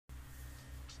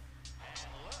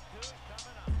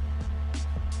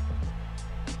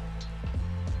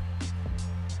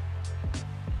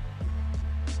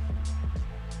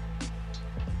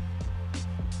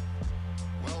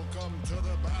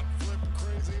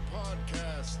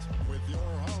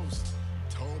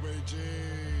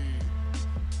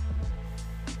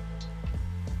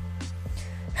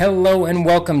Hello and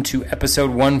welcome to episode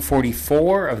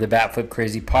 144 of the Batflip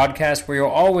Crazy podcast, where you'll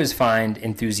always find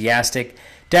enthusiastic,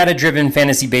 data-driven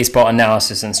fantasy baseball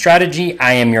analysis and strategy.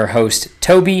 I am your host,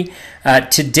 Toby.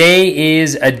 Today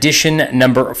is edition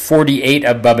number 48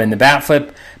 of Bubba and the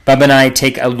Batflip. Bubba and I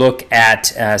take a look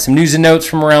at some news and notes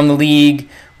from around the league.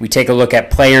 We take a look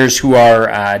at players who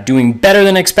are doing better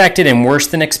than expected and worse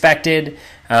than expected,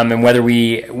 and whether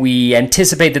we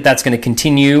anticipate that that's going to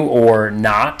continue or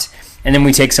not. And then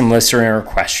we take some listener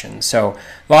questions. So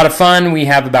a lot of fun. We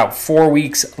have about 4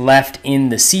 weeks left in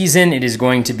the season. It is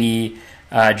going to be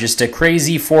just a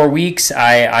crazy 4 weeks,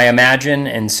 I imagine.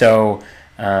 And so,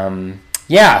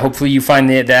 hopefully you find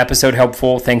the episode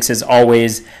helpful. Thanks as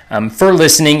always for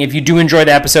listening. If you do enjoy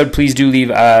the episode, please do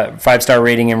leave a 5-star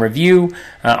rating and review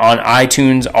on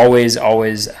iTunes.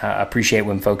 Always appreciate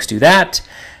when folks do that.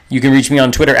 You can reach me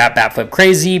on Twitter at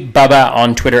BatFlipCrazy, Bubba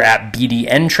on Twitter at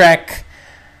BDNTrek.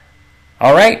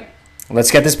 All right,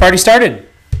 let's get this party started.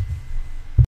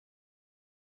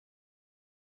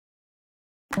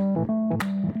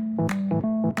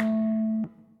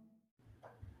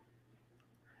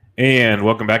 And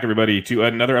welcome back, everybody, to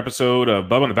another episode of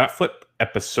Bubba and the Batflip,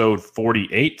 episode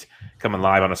 48, coming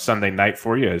live on a Sunday night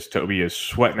for you as Toby is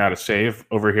sweating out a save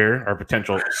over here, our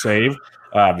potential save.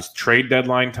 It's trade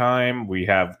deadline time. We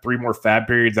have 3 more fab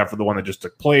periods after the one that just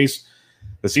took place.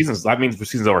 That means the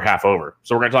season's over half over.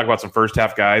 So we're going to talk about some first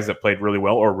half guys that played really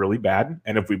well or really bad,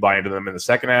 and if we buy into them in the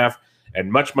second half,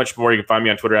 and much, much more. You can find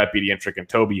me on Twitter at BDNTrick and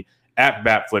Toby at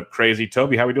BatFlipCrazy.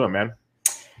 Toby, how we doing, man?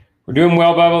 We're doing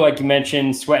well, Bubba. Like you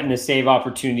mentioned, sweating a save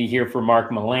opportunity here for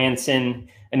Mark Melancon.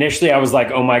 Initially, I was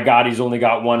like, oh my God, he's only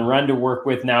got 1 run to work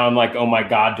with. Now I'm like, oh my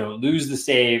God, don't lose the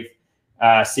save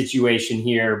situation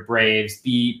here, Braves.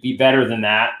 Be better than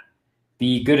that.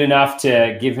 Be good enough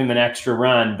to give him an extra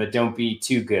run, but don't be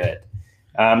too good.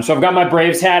 So I've got my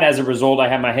Braves hat. As a result, I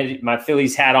have my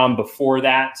Phillies hat on before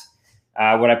that.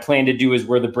 What I plan to do is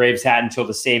wear the Braves hat until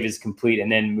the save is complete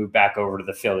and then move back over to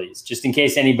the Phillies. Just in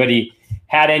case anybody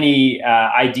had any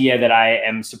idea that I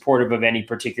am supportive of any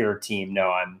particular team.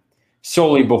 No, I'm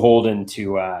solely beholden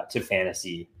to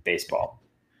fantasy baseball.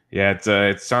 Yeah,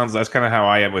 it sounds that's kind of how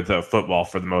I am with football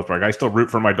for the most part. I still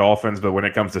root for my Dolphins, but when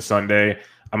it comes to Sunday,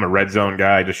 I'm a red zone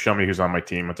guy. Just show me who's on my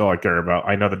team. That's all I care about.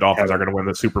 I know the Dolphins are going to win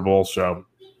the Super Bowl, so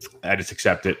I just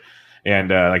accept it.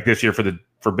 And like this year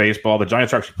for baseball, the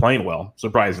Giants are actually playing well.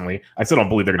 Surprisingly, I still don't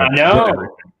believe they're going to win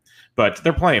everything, but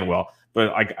they're playing well.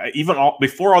 But like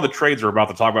before all the trades we're about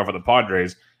to talk about for the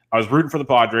Padres, I was rooting for the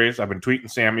Padres. I've been tweeting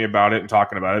Sammy about it and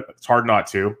talking about it. It's hard not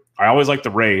to. I always like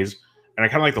the Rays. And I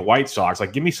kind of like the White Sox.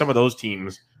 Like, give me some of those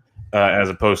teams as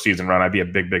a postseason run. I'd be a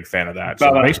big fan of that.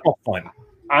 So baseball fun.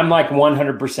 I'm like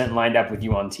 100% lined up with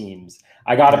you on teams.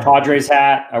 I got a Padres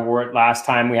hat. I wore it last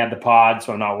time we had the pod,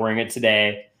 so I'm not wearing it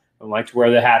today. I like to wear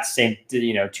the hats 2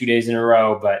 days in a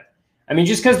row. But I mean,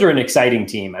 just because they're an exciting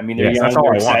team. I mean, they're young, that's all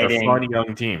they're I exciting. want. They're fun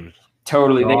young teams.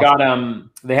 Totally. They're They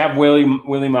awesome. got they have Willie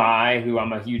Maai, who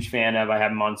I'm a huge fan of. I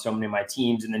have him on so many of my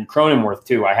teams, and then Cronenworth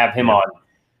too. I have him on,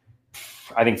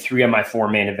 I think, 3 of my 4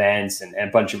 main events and a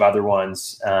bunch of other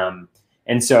ones.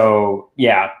 And so,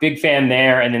 yeah, big fan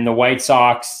there. And then the White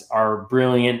Sox are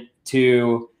brilliant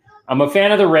too. I'm a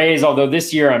fan of the Rays, although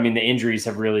this year, I mean, the injuries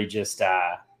have really just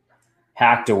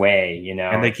hacked away,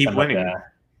 And they keep winning.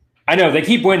 I know they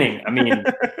keep winning. I mean,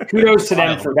 kudos to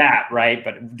them for that, right?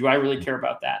 But do I really care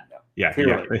about that? No. Yeah.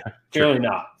 Clearly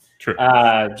not. True.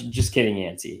 Just kidding,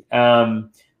 Yancy.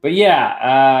 But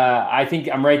yeah, I think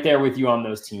I'm right there with you on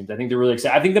those teams. I think they're really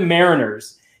exciting. I think the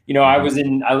Mariners,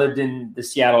 I lived in the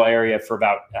Seattle area for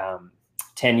about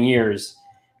 10 years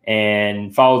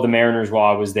and followed the Mariners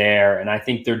while I was there. And I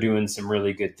think they're doing some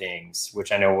really good things,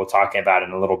 which I know we'll talk about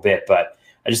in a little bit, but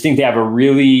I just think they have a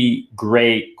really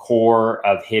great core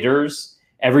of hitters.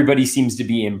 Everybody seems to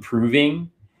be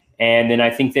improving. And then I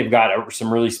think they've got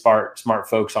some really smart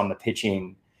folks on the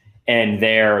pitching and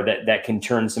there that can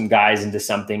turn some guys into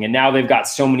something. And now they've got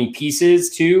so many pieces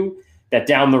too, that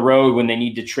down the road when they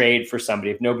need to trade for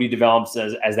somebody, if nobody develops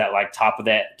as that like top of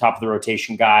the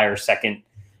rotation guy or second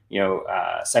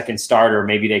starter,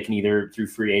 maybe they can either through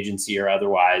free agency or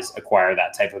otherwise acquire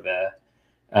that type of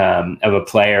a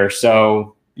player.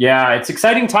 So yeah, it's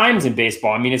exciting times in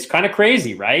baseball. I mean, it's kind of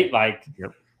crazy, right? Like,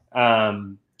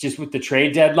 just with the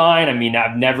trade deadline. I mean,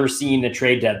 I've never seen a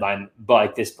trade deadline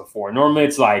like this before. Normally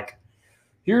it's like,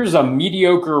 here's a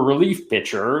mediocre relief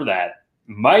pitcher that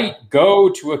might go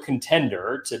to a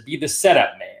contender to be the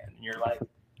setup man. And you're like,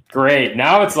 great.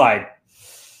 Now it's like,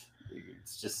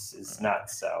 it's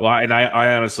nuts. So well, and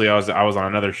I honestly, I was on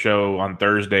another show on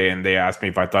Thursday, and they asked me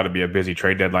if I thought it'd be a busy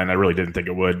trade deadline. I really didn't think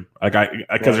it would.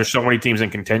 Because there's so many teams in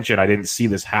contention, I didn't see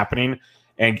this happening.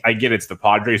 And I get it's the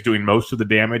Padres doing most of the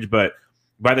damage, but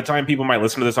by the time people might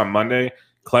listen to this on Monday,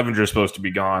 Clevenger is supposed to be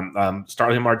gone.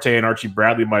 Starling Marte and Archie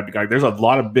Bradley might be gone. There's a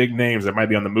lot of big names that might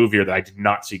be on the move here that I did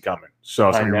not see coming. So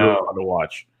it's going to be really fun to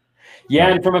watch. Yeah,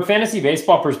 and from a fantasy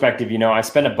baseball perspective, I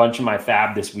spent a bunch of my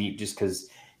fab this week just because,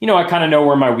 I kind of know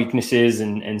where my weaknesses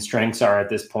and strengths are at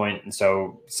this point. And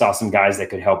so saw some guys that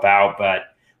could help out. But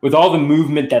with all the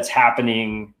movement that's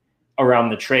happening around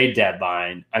the trade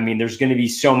deadline, I mean, there's going to be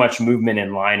so much movement in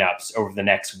lineups over the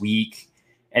next week.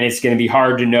 And it's going to be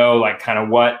hard to know, like, kind of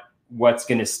what's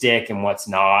going to stick and what's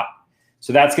not.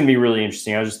 So that's going to be really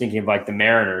interesting. I was just thinking of, like, the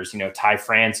Mariners, Ty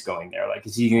France going there. Like,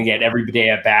 is he going to get every day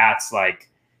at bats? Like,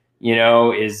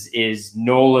 is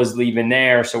Nola's leaving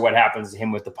there? So what happens to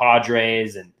him with the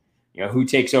Padres? And, who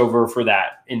takes over for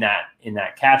that in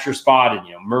that catcher spot?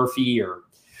 And, Murphy or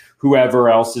whoever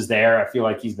else is there. I feel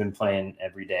like he's been playing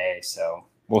every day. So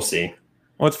we'll see.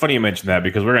 Well, it's funny you mentioned that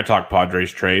because we're going to talk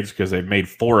Padres trades because they've made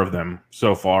 4 of them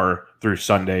so far through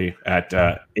Sunday at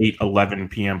 8:11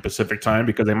 p.m. Pacific time,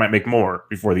 because they might make more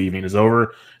before the evening is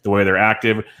over, the way they're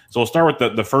active. So we'll start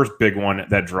with the first big one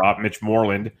that dropped, Mitch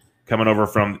Moreland coming over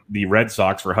from the Red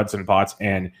Sox for Hudson Potts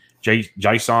and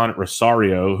Jason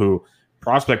Rosario, who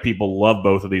prospect people love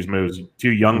both of these moves.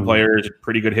 2 young players,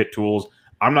 pretty good hit tools.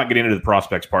 I'm not getting into the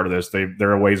prospects part of this.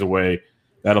 They're a ways away.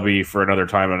 That'll be for another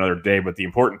time, another day. But the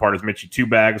important part is Mitchie 2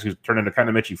 bags, who's turned into kind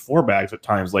of Mitchie 4 bags at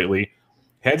times lately,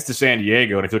 heads to San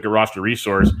Diego. And if you look at roster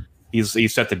resource,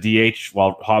 he's set to DH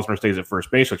while Hosmer stays at first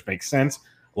base, which makes sense.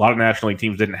 A lot of National League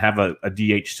teams didn't have a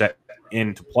DH set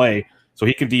into play. So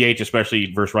he can DH,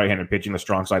 especially versus right-handed pitching, the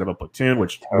strong side of a platoon,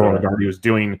 which Roland Darby was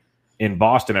doing in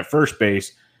Boston at first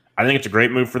base. I think it's a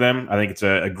great move for them. I think it's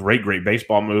a great, great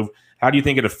baseball move. How do you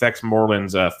think it affects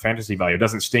Moreland's fantasy value? It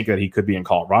doesn't stink that he could be in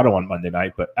Colorado on Monday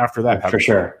night, but after that, for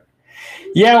sure.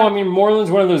 Yeah, well, I mean, Moreland's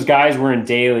one of those guys where in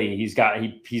daily he's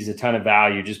a ton of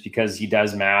value just because he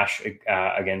does mash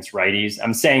against righties.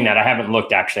 I'm saying that I haven't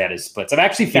looked actually at his splits. I've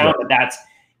actually found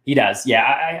he does.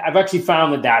 Yeah, I've actually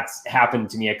found that that's happened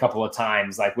to me a couple of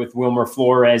times, like with Wilmer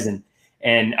Flores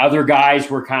and other guys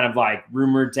were kind of like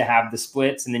rumored to have the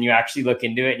splits, and then you actually look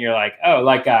into it and you're like, oh,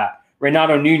 like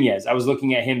Renato Nunez. I was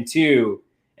looking at him too,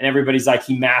 and everybody's like,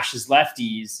 he mashes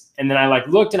lefties, and then I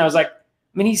looked and I was like,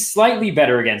 I mean, he's slightly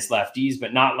better against lefties,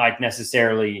 but not like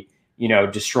necessarily,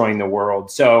 destroying the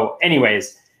world. So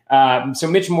anyways, so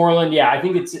Mitch Moreland, yeah, I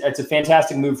think it's a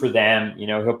fantastic move for them.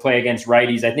 He'll play against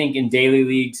righties. I think in daily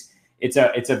leagues, it's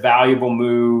a valuable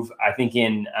move. I think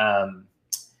in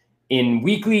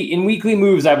weekly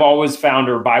moves, I've always found,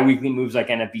 or biweekly moves like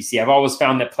NFBC, I've always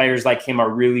found that players like him are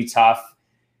really tough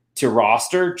to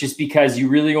roster just because you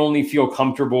really only feel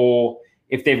comfortable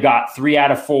if they've got 3 out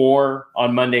of 4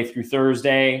 on Monday through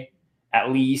Thursday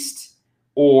at least,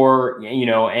 or,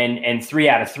 and 3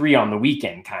 out of 3 on the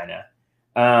weekend kind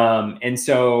of. And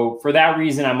so for that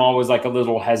reason, I'm always like a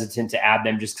little hesitant to add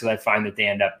them just because I find that they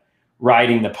end up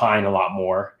riding the pine a lot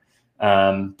more.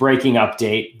 Breaking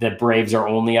update, the Braves are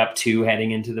only up 2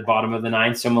 heading into the bottom of the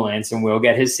 9th, so Melanson will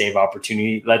get his save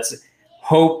opportunity. Let's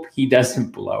hope he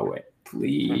doesn't blow it.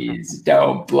 Please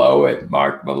don't blow it,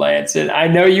 Mark Melanson. I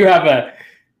know you have a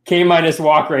K-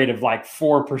 walk rate of like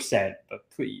 4%, but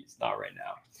please, not right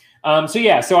now.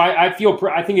 So I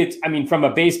think from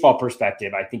a baseball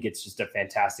perspective, I think it's just a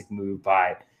fantastic move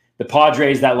by the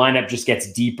Padres. That lineup just gets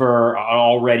deeper, an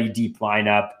already deep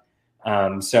lineup.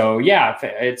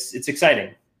 It's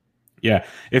exciting. Yeah.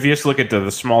 If you just look at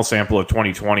the small sample of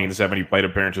 2020 and 70 plate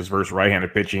appearances versus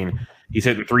right-handed pitching, he's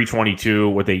hitting 322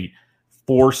 with a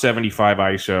 475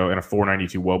 ISO and a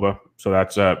 492 WOBA. So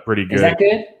that's pretty good. Is that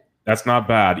good? That's not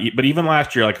bad. But even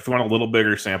last year, like if you want a little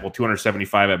bigger sample,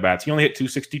 275 at bats, he only hit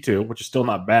 262, which is still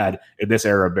not bad in this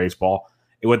era of baseball,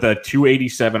 with a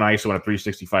 287 ISO and a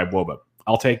 365 WOBA.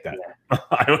 I'll take that.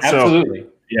 Yeah. Absolutely.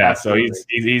 Yeah, Absolutely. So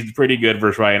he's pretty good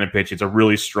versus right-handed pitch. It's a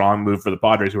really strong move for the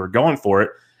Padres who are going for it.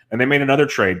 And they made another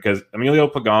trade because Emilio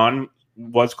Pagan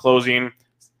was closing,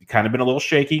 kind of been a little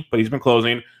shaky, but he's been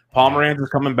closing. Pomeranz is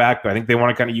coming back, but I think they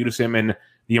want to kind of use him in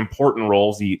the important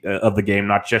roles of the game,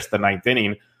 not just the 9th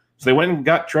inning. So they went and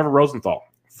got Trevor Rosenthal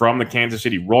from the Kansas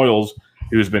City Royals,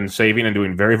 who's been saving and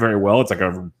doing very, very well. It's like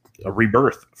a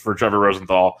rebirth for Trevor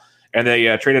Rosenthal. And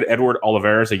they traded Edward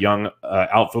Olivares, a young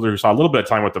outfielder who saw a little bit of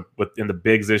time in the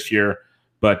bigs this year,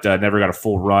 but never got a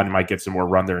full run. Might get some more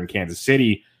run there in Kansas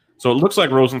City. So it looks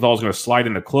like Rosenthal is going to slide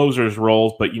into closers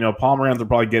roles, but Pomeranz will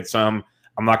probably get some.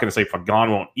 I'm not going to say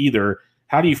Pagan won't either.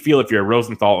 How do you feel if you're a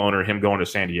Rosenthal owner, him going to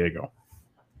San Diego?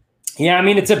 Yeah, I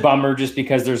mean, it's a bummer just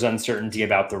because there's uncertainty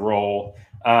about the role.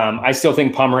 I still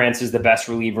think Pomeranz is the best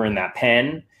reliever in that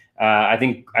pen. I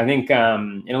think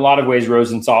in a lot of ways,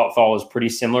 Rosenthal is pretty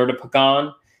similar to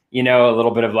Pagan. a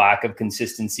little bit of lack of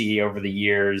consistency over the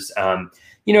years.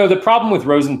 The problem with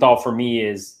Rosenthal for me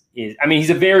is he's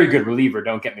a very good reliever.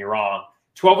 Don't get me wrong.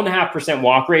 12.5%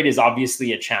 walk rate is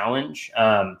obviously a challenge.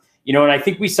 And I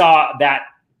think we saw that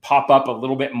pop up a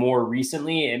little bit more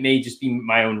recently. It may just be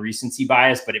my own recency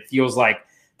bias, but it feels like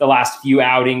the last few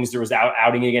outings, there was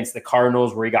outing against the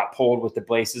Cardinals where he got pulled with the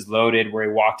bases loaded, where he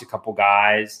walked a couple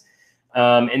guys.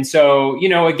 And so,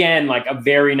 again, like a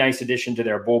very nice addition to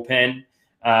their bullpen,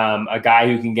 a guy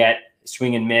who can get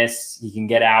swing and miss, he can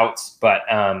get outs. But,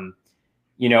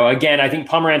 again, I think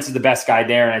Pomeranz is the best guy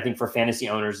there. And I think for fantasy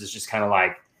owners, it's just kind of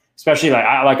like, especially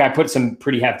I put some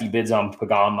pretty hefty bids on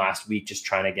Pagan last week, just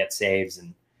trying to get saves.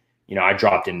 And, I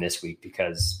dropped him this week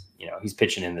because, he's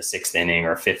pitching in the 6th inning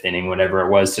or 5th inning, whatever it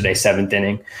was today, 7th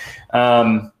inning.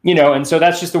 And so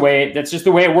that's just the way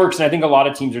it works. And I think a lot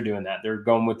of teams are doing that. They're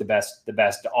going with the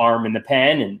best arm in the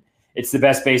pen, and it's the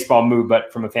best baseball move.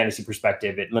 But from a fantasy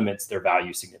perspective, it limits their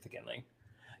value significantly.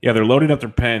 Yeah, they're loading up their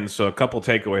pens. So a couple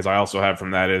takeaways I also have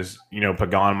from that is,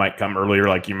 Pagan might come earlier,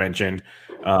 like you mentioned.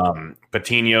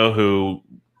 Patino, who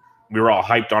we were all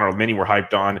hyped on, or many were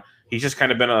hyped on, he's just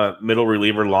kind of been a middle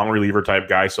reliever, long reliever type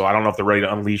guy. So I don't know if they're ready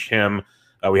to unleash him.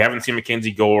 We haven't seen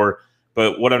Mackenzie Gore.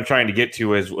 But what I'm trying to get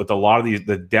to is with a lot of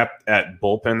the depth at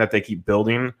bullpen that they keep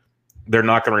building, they're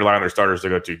not going to rely on their starters to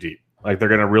go too deep. Like they're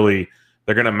going to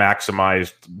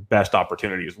maximize best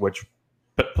opportunities, which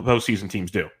postseason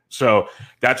teams do. So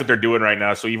that's what they're doing right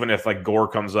now. So even if like Gore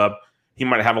comes up, he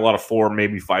might have a lot of 4,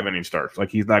 maybe 5 inning starts.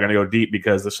 Like he's not going to go deep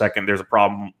because the second there's a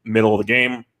problem middle of the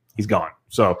game, he's gone.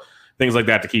 So things like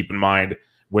that to keep in mind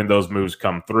when those moves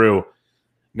come through.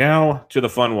 Now to the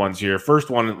fun ones here. First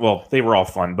one, well, they were all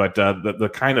fun, but the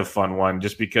kind of fun one,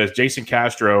 just because Jason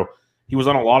Castro, he was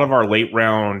on a lot of our late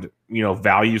round,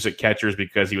 values at catchers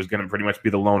because he was going to pretty much be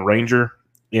the Lone Ranger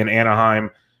in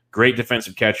Anaheim. Great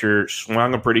defensive catcher,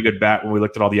 swung a pretty good bat when we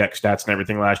looked at all the X stats and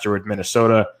everything last year with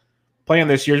Minnesota. Playing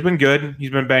this year has been good. He's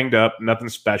been banged up, nothing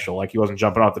special. Like he wasn't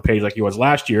jumping off the page like he was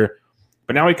last year.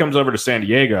 But now he comes over to San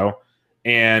Diego,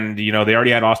 and they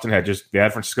already had Austin Hedges. They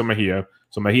had Francisco Mejia.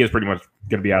 So Mejia's pretty much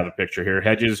going to be out of the picture here.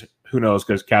 Hedges, who knows,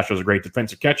 because Castro's a great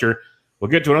defensive catcher. We'll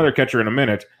get to another catcher in a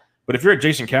minute. But if you're a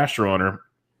Jason Castro owner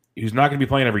who's not going to be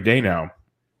playing every day now,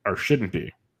 or shouldn't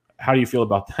be, how do you feel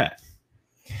about that?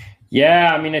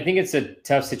 Yeah, I think it's a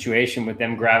tough situation with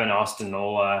them grabbing Austin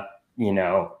Nola.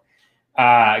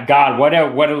 God, what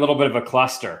a little bit of a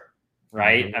cluster,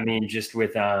 right? Mm-hmm. Just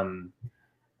with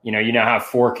you have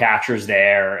 4 catchers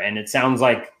there, and it sounds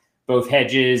like both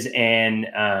Hedges and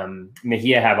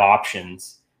Mejia have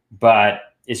options, but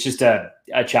it's just a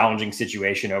challenging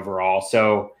situation overall.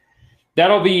 So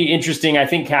that'll be interesting. I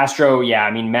think Castro,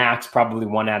 max probably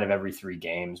 1 out of every 3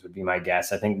 games would be my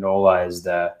guess. I think Nola is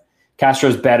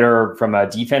Castro's better from a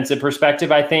defensive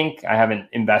perspective, I think. I haven't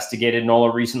investigated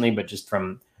Nola recently, but just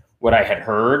from what I had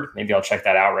heard, maybe I'll check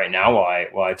that out right now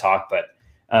while I talk. But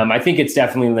I think it's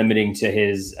definitely limiting to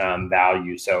his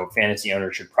value. So fantasy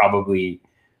owners should probably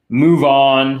move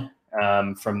on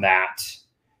from that.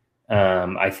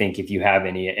 I think if you have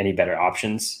any better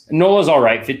options, Nola's all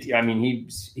right. He's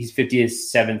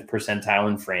 57th percentile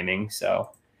in framing, so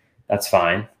that's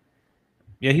fine.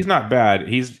 Yeah, he's not bad.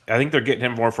 I think they're getting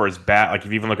him more for his bat. Like if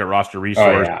you even look at roster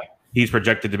resource, he's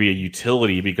projected to be a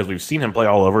utility because we've seen him play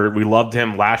all over. We loved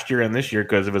him last year and this year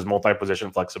because of his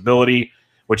multi-position flexibility,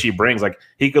 which he brings. Like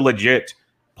he could legit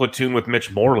platoon with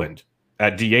Mitch Moreland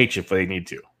at DH if they need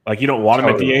to. Like you don't want him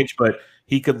at DH, but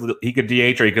he could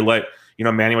DH, or he could let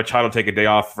Manny Machado take a day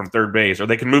off from third base, or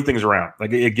they can move things around.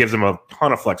 Like it gives him a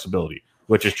ton of flexibility,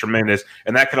 which is tremendous,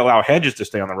 and that could allow Hedges to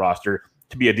stay on the roster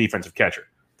to be a defensive catcher.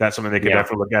 That's something they could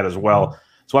definitely look at as well.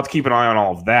 So we'll have to keep an eye on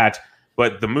all of that.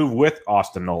 But the move with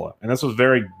Austin Nola, and this was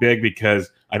very big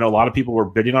because I know a lot of people were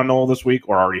bidding on Nola this week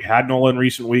or already had Nola in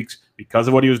recent weeks because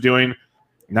of what he was doing.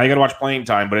 Now you got to watch playing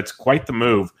time, but it's quite the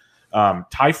move.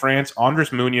 Ty France,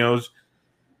 Andres Munoz.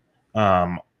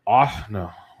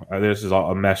 This is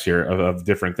all a mess here of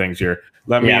different things here.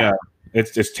 Let me.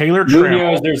 It's Taylor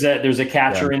Munoz. There's a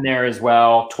catcher in there as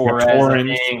well. Torres.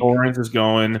 Torrens is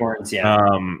going. Torrens,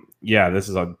 this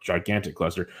is a gigantic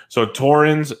cluster. So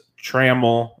Torrens,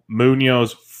 Trammell,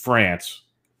 Munoz, France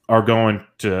are going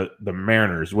to the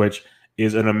Mariners, which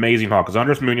is an amazing haul because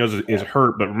Andres Munoz is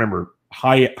hurt, but remember,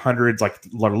 high hundreds, like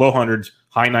low hundreds,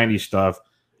 high 90s stuff,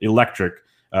 electric.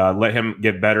 Let him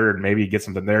get better and maybe get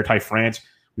something there. Ty France,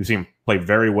 we've seen him play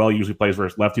very well. Usually plays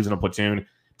versus lefties in a platoon.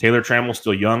 Taylor Trammell's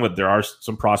still young, but there are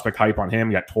some prospect hype on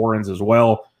him. You got Torrens as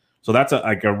well. So that's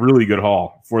a really good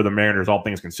haul for the Mariners, all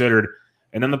things considered.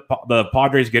 And then the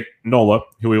Padres get Nola,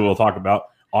 who we will talk about.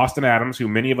 Austin Adams, who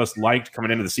many of us liked coming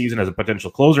into the season as a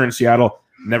potential closer in Seattle.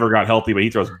 never got healthy, but he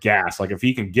throws gas. Like if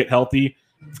he can get healthy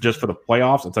just for the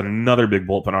playoffs, it's another big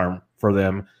bullpen arm for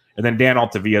them. And then Dan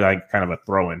Altavilla, like kind of a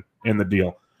throw-in in the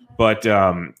deal. But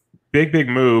big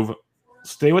move.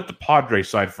 Stay with the Padres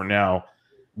side for now.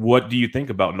 What do you think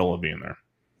about Nola being there?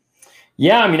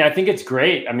 Yeah, I mean, I think it's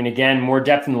great. I mean, again, more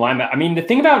depth in the lineup. I mean, the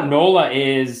thing about Nola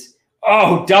is,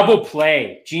 double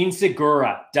play. Jean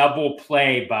Segura, double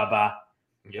play, Bubba.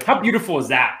 Yep. How beautiful is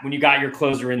that when you got your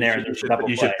closer in there?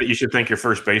 You should thank your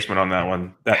first baseman on that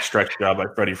one. That stretch job by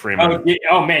Freddie Freeman.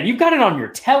 Oh man, you've got it on your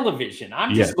television.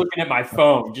 I'm just looking at my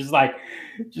phone, just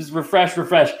refresh.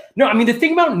 No, I mean, the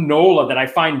thing about Nola that I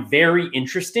find very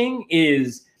interesting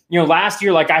is, last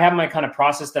year, like I have my kind of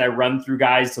process that I run through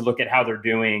guys to look at how they're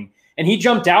doing. And he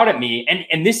jumped out at me.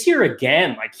 And this year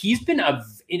again, like he's been an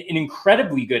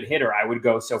incredibly good hitter, I would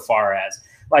go so far as.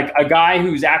 Like a guy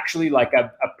who's actually like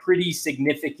a pretty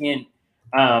significant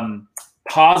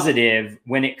positive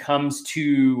when it comes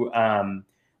to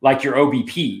like your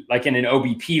OBP, like in an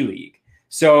OBP league.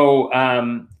 So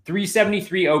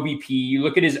 373 OBP, you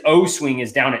look at his O swing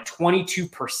is down at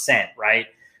 22%, right?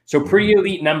 So pretty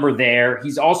elite number there.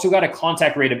 He's also got a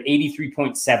contact rate of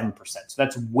 83.7%. So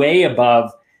that's way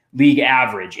above league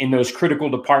average in those critical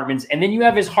departments. And then you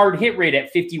have his hard hit rate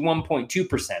at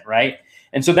 51.2%, right?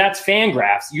 And so that's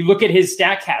Fangraphs. You look at his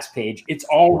StatCast page, it's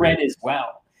all red as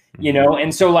well,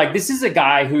 And so like, this is a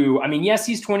guy who, I mean, yes,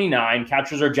 he's 29.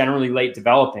 Catchers are generally late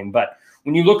developing, but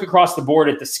when you look across the board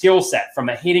at the skill set from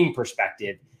a hitting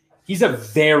perspective, he's a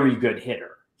very good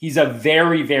hitter. He's a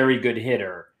very, very good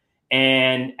hitter.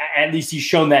 And at least he's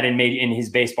shown that in his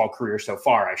baseball career so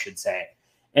far, I should say.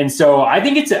 And so I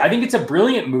think it's a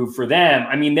brilliant move for them.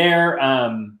 I mean, they're,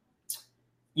 I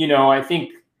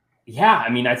think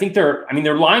their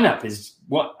lineup is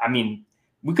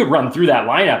we could run through that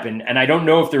lineup and I don't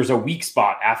know if there's a weak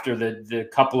spot after the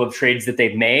couple of trades that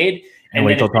they've made. And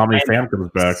wait till Tommy Pham comes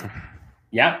back.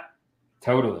 Yeah,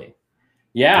 totally.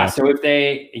 Yeah. So when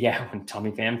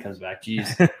Tommy Pham comes back,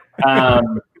 geez.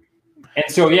 And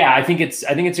so, I think it's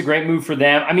a great move for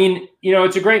them. I mean,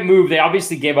 it's a great move. They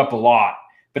obviously gave up a lot,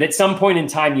 but at some point in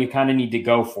time, you kind of need to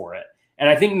go for it. And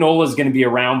I think Nola's going to be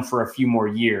around for a few more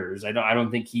years. I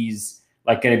don't think he's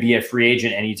like going to be a free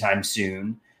agent anytime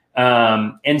soon.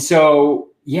 And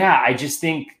so, I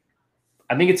think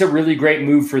it's a really great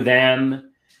move for them.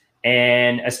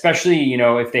 And especially,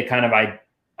 if they kind of,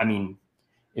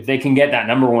 if they can get that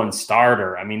number one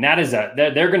starter, I mean,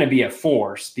 they're going to be a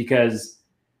force because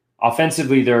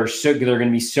offensively, they're going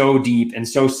to be so deep and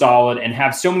so solid and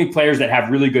have so many players that have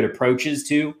really good approaches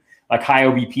too, like high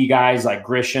OBP guys like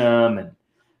Grisham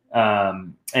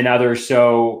and others.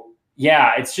 So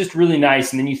it's just really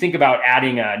nice. And then you think about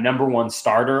adding a number one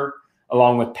starter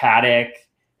along with Paddock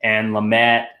and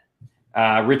Lamet.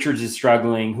 Richards is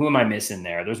struggling. Who am I missing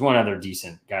there? There's one other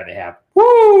decent guy they have.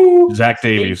 Woo! Zach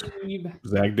Davies,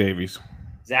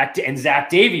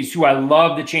 who I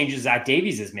love the changes Zach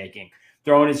Davies is making.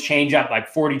 Throwing his changeup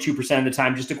like 42% of the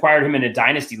time. Just acquired him in a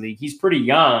dynasty league. He's pretty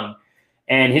young.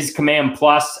 And his Command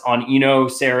Plus on Eno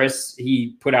Saris,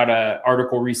 he put out an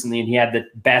article recently, and he had the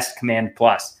best Command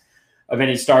Plus of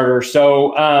any starter.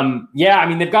 So,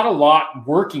 they've got a lot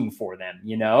working for them,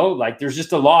 like there's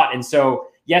just a lot. And so,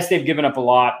 yes, they've given up a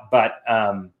lot, but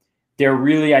they're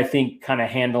really, I think, kind of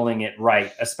handling it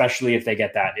right, especially if they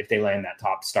land that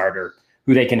top starter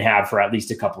who they can have for at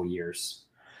least a couple years.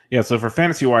 Yeah, so for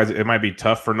fantasy-wise, it might be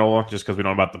tough for Nola just because we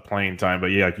don't know about the playing time.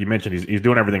 But, like you mentioned, he's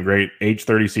doing everything great. Age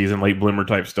 30 season, late bloomer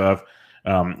type stuff.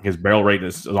 His barrel rate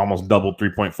is almost doubled,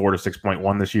 3.4 to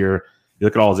 6.1 this year. You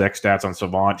look at all his X stats on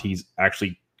Savant, he's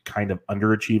actually kind of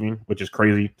underachieving, which is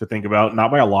crazy to think about.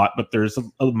 Not by a lot, but there's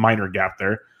a minor gap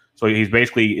there. So he's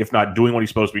basically, if not doing what he's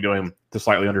supposed to be doing, to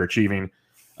slightly underachieving.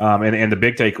 And the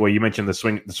big takeaway, you mentioned the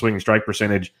swing strike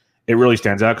percentage. It really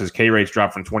stands out because K rates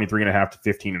dropped from 23.5 to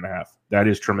 15.5. That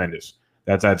is tremendous.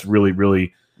 That's really,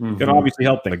 really can obviously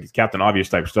help things. Like Captain Obvious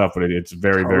type stuff, but it's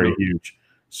very, very huge.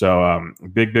 So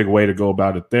big way to go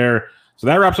about it there. So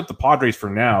that wraps up the Padres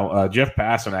for now. Jeff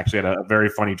Passan actually had a very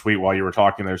funny tweet while you were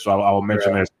talking there, so I will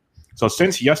mention this. So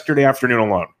since yesterday afternoon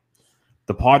alone,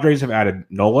 the Padres have added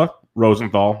Nola,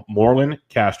 Rosenthal, Moreland,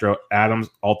 Castro, Adams,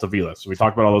 Altavilla. So we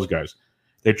talked about all those guys.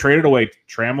 They traded away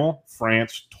Trammell,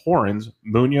 France, Torrens,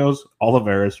 Munoz,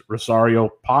 Olivares, Rosario,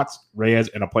 Potts, Reyes,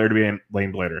 and a player to be named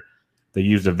Lane Blader. They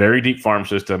used a very deep farm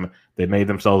system. They made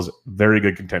themselves very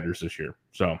good contenders this year.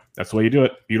 So that's the way you do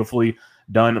it. Beautifully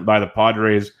done by the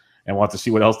Padres. And we'll have to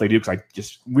see what else they do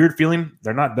because weird feeling,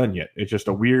 they're not done yet. It's just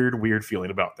a weird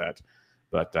feeling about that.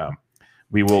 But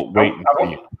we will wait and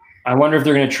see. I wonder if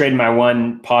they're going to trade my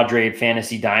one Padre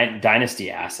fantasy dynasty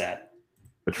asset.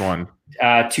 Which one?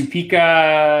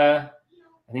 Tupica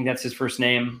I think that's his first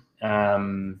name.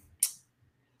 1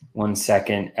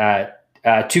 second.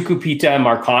 Tucupita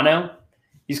Marcano.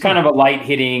 He's kind of a light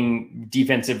hitting,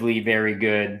 defensively very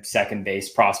good second base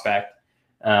prospect.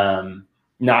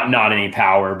 Not any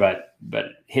power, but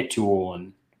hit tool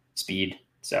and speed.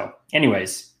 So,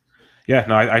 anyways. Yeah,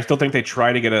 no, I still think they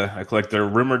try to get a collect. They're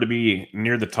rumored to be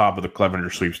near the top of the Clevenger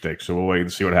sweepstakes, so we'll wait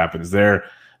and see what happens there.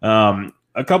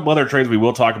 A couple other trades we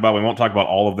will talk about. We won't talk about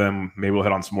all of them. Maybe we'll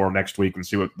hit on some more next week and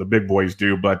see what the big boys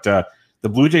do. But the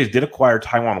Blue Jays did acquire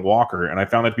Taijuan Walker, and I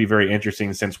found that to be very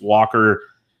interesting since Walker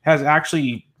has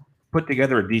actually put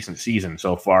together a decent season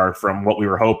so far from what we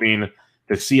were hoping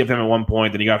to see of him at one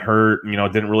point. Then he got hurt,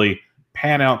 didn't really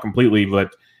pan out completely.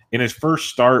 But in his first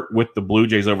start with the Blue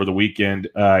Jays over the weekend,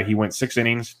 he went 6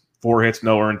 innings, 4 hits,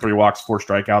 no earned, 3 walks, 4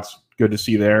 strikeouts. Good to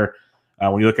see there.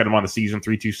 When you look at him on the season,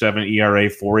 3.27 ERA,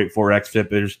 4.84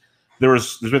 xFIP.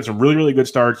 There's been some really, really good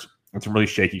starts and some really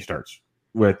shaky starts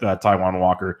with Taijuan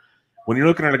Walker. When you're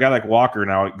looking at a guy like Walker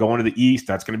now going to the East,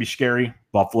 that's going to be scary.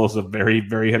 Buffalo's a very,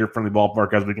 very hitter-friendly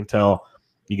ballpark, as we can tell.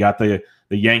 You got the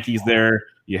Yankees there.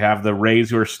 You have the Rays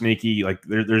who are sneaky. Like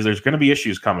there's going to be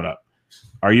issues coming up.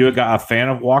 Are you a fan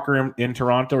of Walker in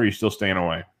Toronto, or are you still staying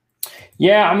away?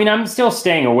 Yeah, I mean, I'm still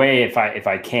staying away if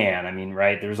I can. I mean,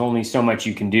 right, there's only so much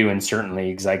you can do in certain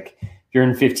leagues. Like if you're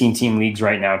in 15-team leagues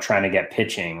right now trying to get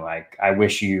pitching, like I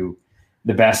wish you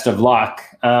the best of luck.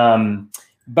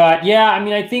 But yeah, I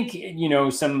mean, I think,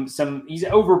 some he's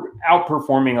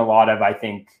outperforming a lot of, I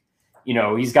think,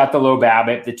 he's got the low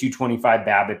BABIP, the 225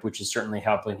 BABIP, which is certainly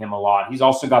helping him a lot. He's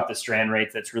also got the strand rate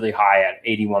that's really high at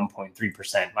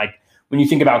 81.3%. Like when you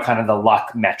think about kind of the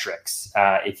luck metrics,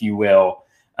 if you will.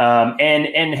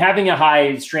 And having a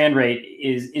high strand rate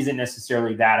isn't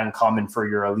necessarily that uncommon for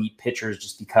your elite pitchers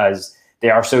just because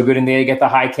they are so good and they get the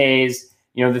high Ks.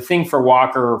 The thing for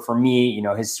Walker, for me,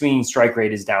 his swinging strike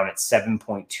rate is down at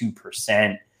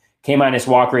 7.2%. K-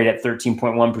 walk rate at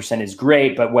 13.1% is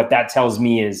great, but what that tells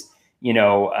me is,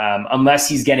 unless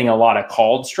he's getting a lot of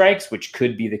called strikes, which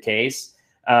could be the case,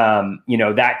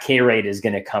 that K rate is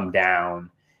going to come down.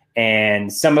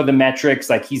 And some of the metrics,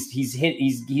 like he's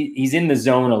in the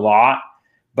zone a lot,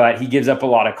 but he gives up a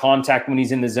lot of contact when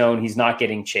he's in the zone. He's not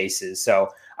getting chases. So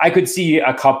I could see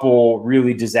a couple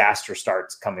really disaster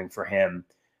starts coming for him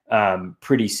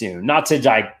pretty soon. Not to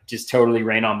just totally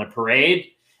rain on the parade.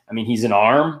 I mean, he's an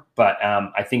arm, but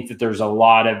I think that there's a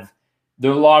lot of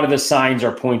the signs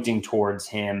are pointing towards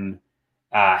him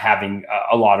having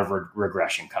a lot of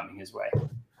regression coming his way.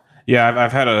 Yeah,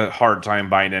 I've had a hard time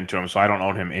buying into him, so I don't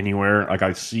own him anywhere. Like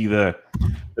I see the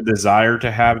desire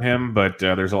to have him, but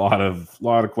there's a lot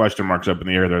of question marks up in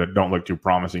the air that don't look too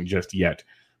promising just yet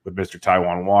with Mr.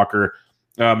 Taijuan Walker.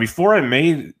 When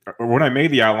I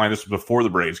made the outline, this was before the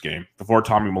Braves game, before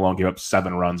Tommy Milone gave up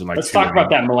 7 runs. Let's talk about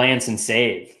that Melancon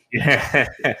save. Yeah,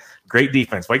 great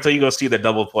defense. Wait till you go see the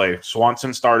double play.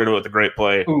 Swanson started with a great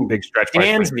play. Ooh, big stretch.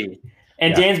 Dansby.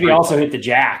 And Dansby also hit the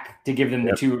jack to give them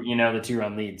the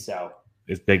 2-run lead. So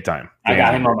it's big time. I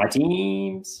got him on my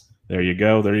teams. There you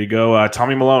go.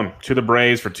 Tommy Milone to the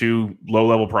Braves for 2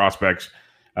 low-level prospects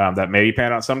that maybe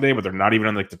pan out someday, but they're not even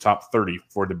in the top 30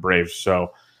 for the Braves.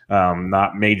 So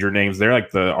not major names there.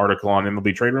 Like the article on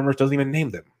MLB Trade Rumors doesn't even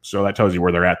name them. So that tells you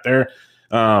where they're at there.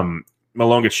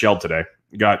 Malone gets shelled today.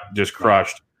 Got just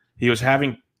crushed. He was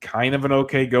having kind of an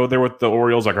okay go there with the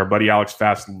Orioles. Like our buddy Alex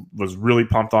Fast was really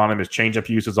pumped on him. His changeup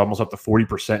use is almost up to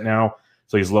 40% now.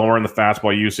 So he's lowering the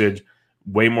fastball usage,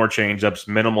 way more changeups,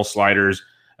 minimal sliders,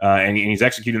 and he's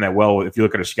executing that well. If you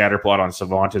look at a scatter plot on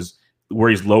Savant, where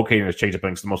he's locating his changeup, I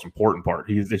think is the most important part.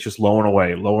 It's just low and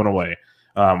away.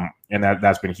 And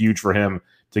that's been huge for him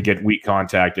to get weak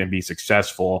contact and be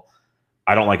successful.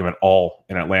 I don't like him at all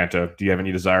in Atlanta. Do you have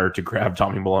any desire to grab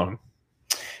Tommy Milone?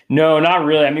 No, not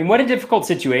really. I mean, what a difficult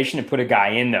situation to put a guy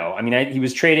in, though. I mean, he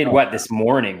was traded, this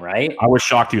morning, right? I was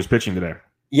shocked he was pitching today.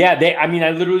 Yeah, I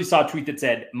literally saw a tweet that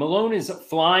said, Milone is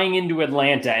flying into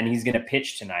Atlanta and he's going to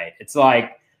pitch tonight. It's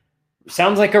like,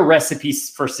 sounds like a recipe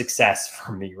for success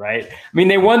for me, right? I mean,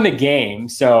 they won the game,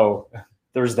 so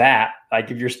there's that.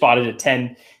 Like if you're spotted at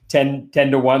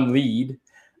 10-1 lead.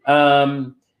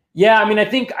 Yeah, I mean, I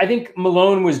think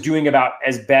Milone was doing about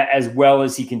as well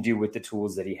as he can do with the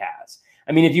tools that he has.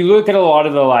 I mean, if you look at a lot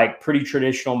of the pretty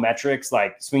traditional metrics,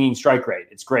 like swinging strike rate,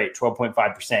 it's great,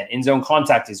 12.5%. In zone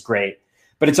contact is great,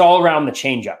 but it's all around the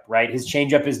changeup, right? His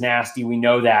changeup is nasty. We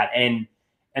know that, and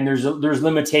there's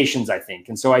limitations, I think.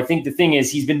 And so I think the thing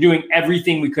is, he's been doing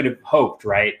everything we could have hoped,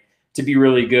 right, to be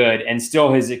really good, and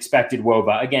still his expected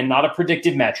WOBA, again, not a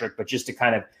predicted metric, but just a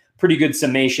kind of pretty good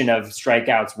summation of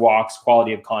strikeouts, walks,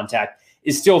 quality of contact,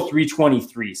 is still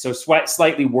 323, so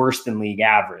slightly worse than league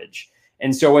average.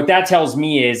 And so what that tells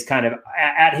me is kind of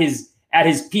at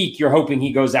his peak, you're hoping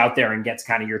he goes out there and gets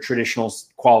kind of your traditional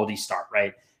quality start,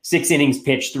 right? 6 innings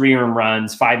pitched, 3 earned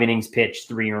runs, 5 innings pitched,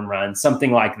 3 earned runs,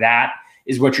 something like that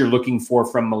is what you're looking for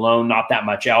from Malone, not that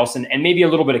much else, and maybe a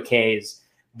little bit of Ks.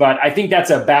 But I think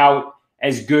that's about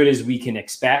as good as we can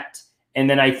expect. And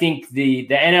then I think the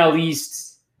NL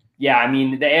East, yeah, I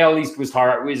mean, the AL East was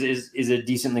hard, is a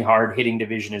decently hard hitting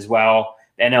division as well.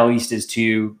 The NL East is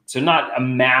too. So not a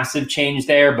massive change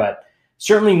there, but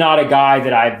certainly not a guy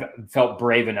that I've felt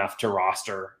brave enough to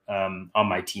roster on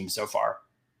my team so far.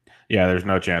 Yeah, there's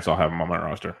no chance I'll have him on my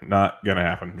roster. Not going to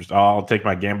happen. I'll take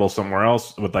my gamble somewhere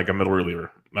else with like a middle reliever.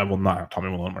 I will not have Tommy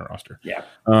Malone on my roster. Yeah.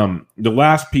 The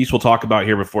last piece we'll talk about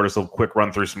here before just a quick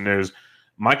run through some news.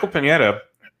 Michael Pineda,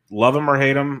 love him or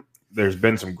hate him, there's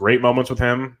been some great moments with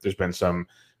him. There's been some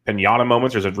Pinata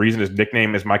moments. There's a reason his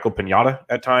nickname is Michael Pinata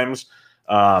at times.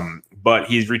 But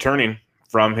he's returning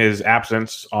from his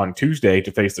absence on Tuesday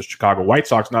to face the Chicago White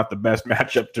Sox. Not the best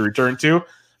matchup to return to,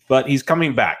 but he's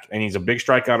coming back, and he's a big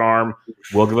strikeout arm.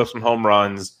 Will give up some home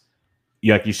runs.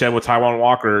 Like you said with Taijuan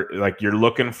Walker, like you're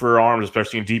looking for arms,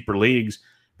 especially in deeper leagues.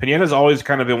 Pineda's always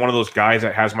kind of been one of those guys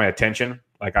that has my attention.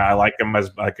 Like I like him as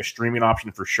like a streaming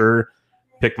option for sure.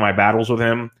 Pick my battles with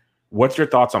him. What's your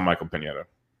thoughts on Michael Pineda?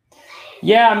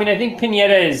 Yeah, I mean, I think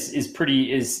Pineda is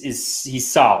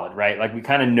he's solid, right? Like we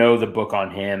kind of know the book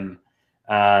on him.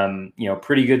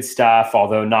 Pretty good stuff,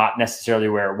 although not necessarily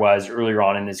where it was earlier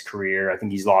on in his career. I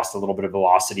think he's lost a little bit of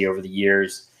velocity over the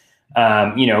years.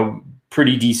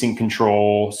 Pretty decent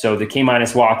control. So the K-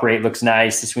 walk rate looks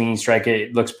nice. The swinging strike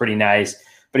rate looks pretty nice,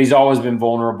 but he's always been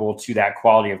vulnerable to that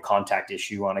quality of contact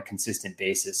issue on a consistent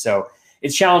basis. So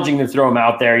it's challenging to throw him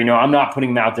out there. I'm not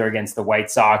putting him out there against the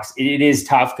White Sox. It is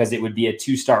tough because it would be a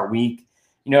 2-start week.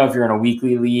 If you're in a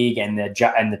weekly league and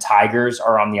the Tigers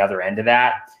are on the other end of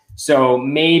that. So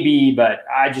maybe, but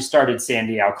I just started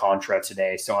Sandy Alcantara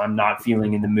today, so I'm not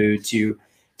feeling in the mood to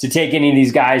take any of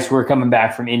these guys who are coming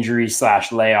back from injury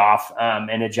 / layoff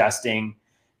and adjusting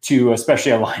to,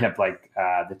 especially a lineup like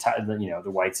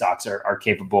the White Sox are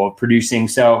capable of producing.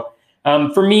 So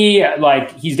for me,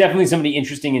 like he's definitely somebody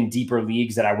interesting in deeper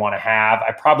leagues that I want to have.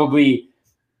 I probably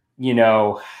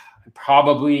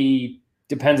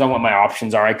depends on what my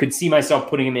options are. I could see myself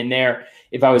putting him in there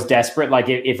if I was desperate. Like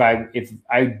if I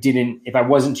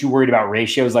wasn't too worried about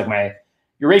ratios, like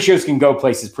your ratios can go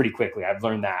places pretty quickly. I've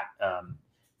learned that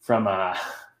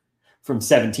from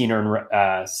 17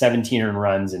 earned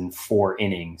runs in 4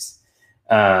 innings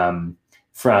from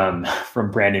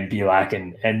Brandon Bielak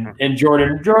and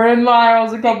Jordan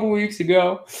Lyles a couple weeks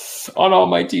ago on all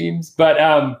my teams.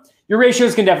 But your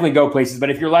ratios can definitely go places. But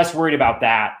if you're less worried about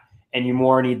that and you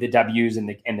more need the W's and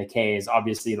the K's,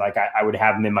 obviously, like I would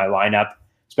have him in my lineup,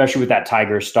 especially with that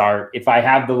Tiger start. If I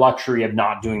have the luxury of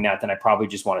not doing that, then I probably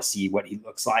just want to see what he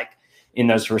looks like in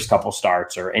those first couple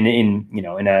starts, or in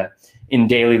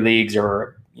daily leagues,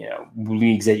 or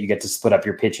leagues that you get to split up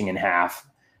your pitching in half.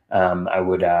 I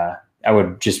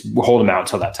would just hold him out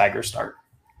until that Tiger start.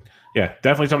 Yeah,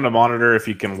 definitely something to monitor. If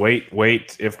you can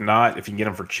wait. If not, if you can get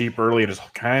him for cheap early and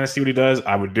just kind of see what he does,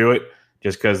 I would do it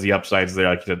just because the upside's there.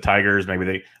 Like the Tigers,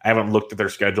 I haven't looked at their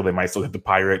schedule. They might still hit the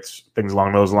Pirates, things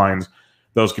along those lines.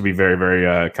 Those could be very,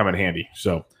 very come in handy.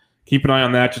 So keep an eye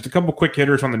on that. Just a couple quick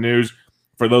hitters on the news.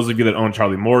 For those of you that own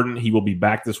Charlie Morton, he will be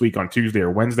back this week on Tuesday or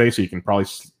Wednesday, so you can probably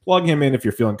plug him in if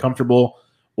you're feeling comfortable,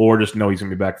 or just know he's going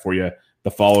to be back for you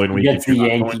the following week. Against the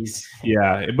Yankees.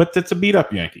 Yeah, but it's a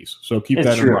beat-up Yankees, so keep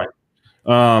that in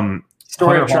mind.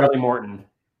 Story of Charlie Morton.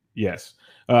 Yes.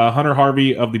 Hunter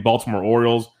Harvey of the Baltimore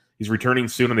Orioles. He's returning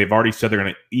soon, and they've already said they're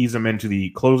going to ease him into the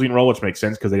closing role, which makes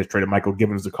sense because they just traded Michael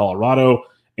Gibbons to Colorado,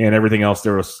 and everything else.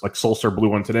 There was like Sulser blew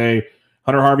one today.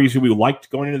 Hunter Harvey's who we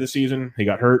liked going into the season. He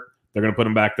got hurt. They're going to put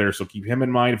him back there, so keep him in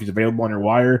mind. If he's available on your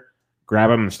wire, grab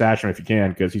him and stash him if you can,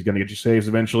 because he's going to get you saves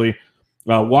eventually.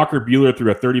 Walker Buehler threw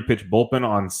a 30-pitch bullpen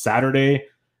on Saturday,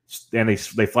 and they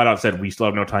flat out said, we still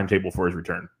have no timetable for his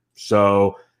return.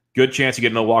 So good chance you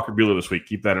get no Walker Buehler this week.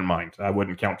 Keep that in mind. I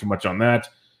wouldn't count too much on that.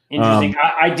 Interesting.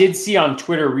 I did see on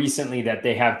Twitter recently that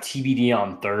they have TBD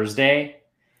on Thursday.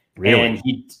 Really?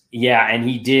 And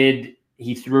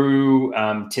he threw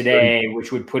today,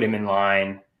 which would put him in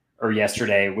line, or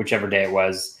yesterday, whichever day it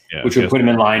was, which would put him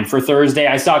in line for Thursday.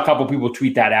 I saw a couple people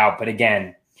tweet that out, but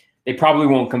again, they probably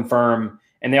won't confirm.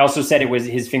 And they also said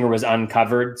his finger was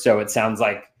uncovered. So it sounds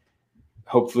like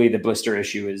hopefully the blister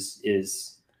issue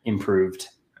is improved.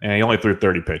 And he only threw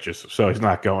 30 pitches, so he's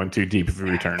not going too deep if he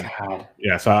returns. God.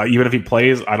 Yeah, so even if he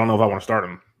plays, I don't know if I want to start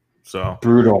him. So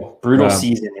brutal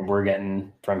season we're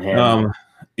getting from him.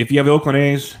 If you have the Oakland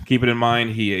A's, keep it in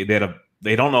mind. They had a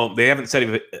They don't know. They haven't said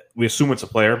if we assume it's a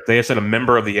player. They have said a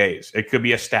member of the A's. It could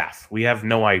be a staff. We have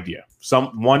no idea.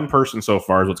 One person so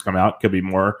far is what's come out. Could be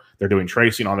more. They're doing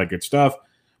tracing, all that good stuff.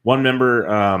 One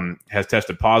member has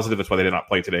tested positive. That's why they did not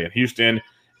play today in Houston.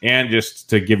 And just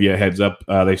to give you a heads up,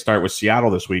 they start with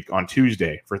Seattle this week on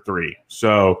Tuesday for 3.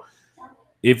 So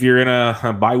if you're in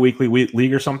a bi-weekly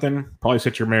league or something, probably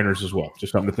sit your Mariners as well.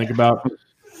 Just something to think about.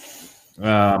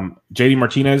 JD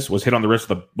Martinez was hit on the wrist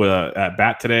at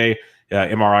bat today.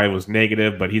 MRI was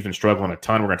negative, but he's been struggling a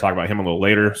ton. We're going to talk about him a little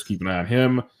later. Just keep an eye on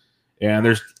him. And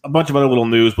there's a bunch of other little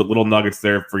news, but little nuggets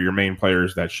there for your main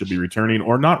players that should be returning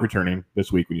or not returning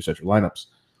this week when you set your lineups.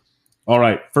 All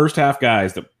right, first half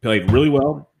guys that played really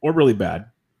well or really bad.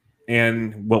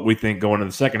 And what we think going into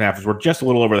the second half is we're just a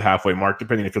little over the halfway mark,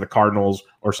 depending if you're the Cardinals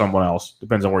or someone else.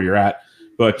 Depends on where you're at.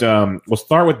 But we'll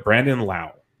start with Brandon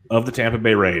Lowe of the Tampa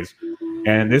Bay Rays.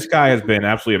 And this guy has been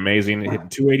absolutely amazing. Hitting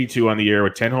 282 on the year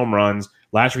with 10 home runs.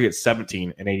 Last year he hit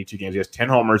 17 in 82 games. He has 10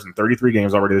 homers in 33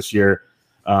 games already this year.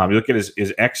 You look at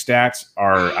his X stats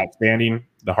are outstanding.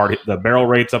 The barrel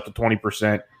rate's up to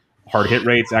 20%. Hard hit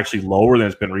rate's actually lower than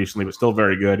it's been recently, but still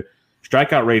very good.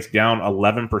 Strikeout rate's down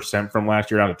 11% from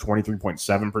last year, down to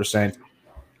 23.7%.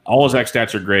 All his X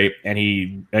stats are great, and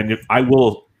I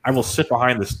will sit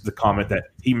behind the comment that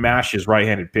he mashes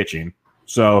right-handed pitching.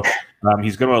 So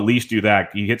he's going to at least do that.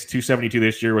 He hits 272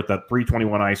 this year with a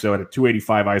 321 ISO and a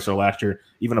 285 ISO last year,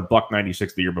 even a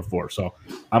 $196 the year before. So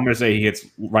I'm going to say he hits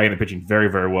right-handed pitching very,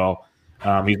 very well.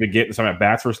 He's been getting some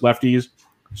at-bats versus lefties.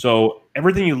 So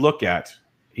everything you look at,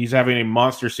 he's having a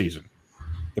monster season.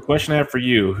 The question I have for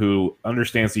you, who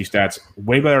understands these stats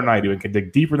way better than I do and can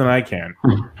dig deeper than I can,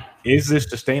 is this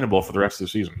sustainable for the rest of the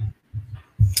season?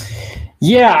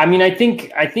 Yeah, I mean, I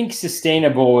think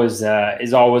sustainable is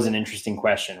always an interesting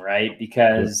question, right?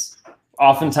 Because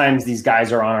oftentimes these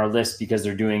guys are on our list because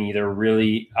they're doing either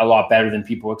really a lot better than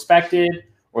people expected,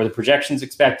 or the projections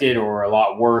expected, or a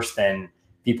lot worse than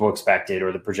people expected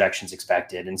or the projections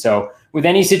expected. And so with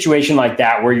any situation like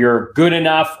that where you're good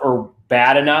enough or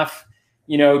bad enough,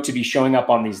 to be showing up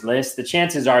on these lists, the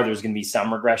chances are there's going to be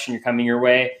some regression coming your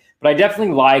way. But I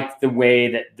definitely like the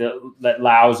way that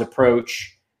Lau's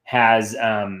approach has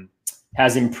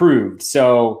improved.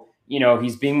 So,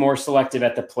 he's being more selective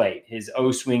at the plate. His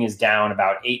O swing is down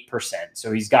about 8%.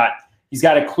 So he's got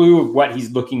a clue of what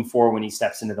he's looking for when he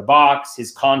steps into the box.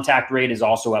 His contact rate is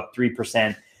also up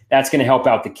 3%. That's going to help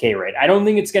out the K rate. I don't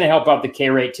think it's going to help out the K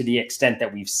rate to the extent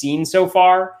that we've seen so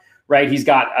far, right? He's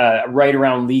got a right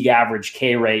around league average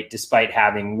K rate, despite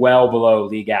having well below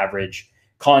league average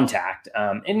contact.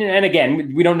 And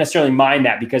again, we don't necessarily mind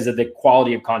that because of the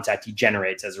quality of contact he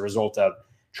generates as a result of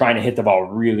trying to hit the ball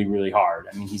really, really hard.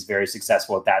 I mean, he's very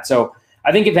successful at that. So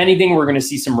I think if anything, we're going to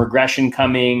see some regression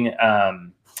coming,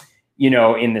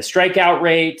 in the strikeout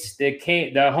rate.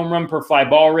 The home run per fly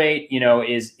ball rate,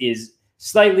 is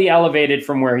slightly elevated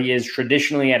from where he is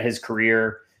traditionally at his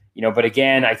career, but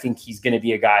again, I think he's going to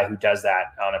be a guy who does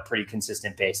that on a pretty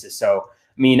consistent basis. So,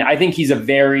 I mean, I think he's a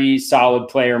very solid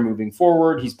player moving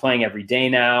forward. He's playing every day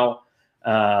now.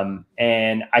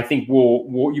 And I think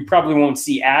you probably won't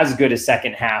see as good a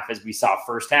second half as we saw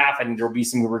first half. I think there'll be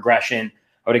some regression.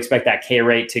 I would expect that K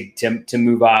rate to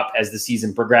move up as the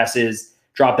season progresses,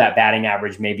 drop that batting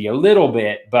average maybe a little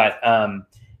bit. But,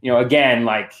 again,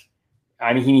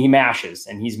 he mashes,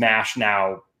 and he's mashed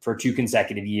now for 2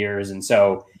 consecutive years.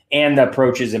 And the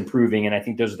approach is improving. And I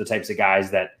think those are the types of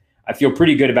guys that I feel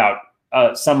pretty good about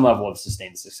some level of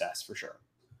sustained success for sure.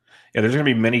 Yeah, there's going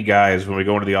to be many guys when we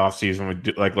go into the offseason, we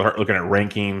do, looking at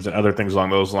rankings and other things along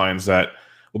those lines that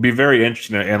will be very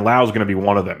interesting. And Lau's going to be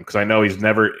one of them because I know he's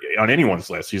never on anyone's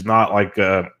list. He's not like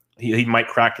he might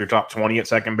crack your top 20 at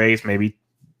second base. Maybe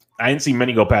I didn't see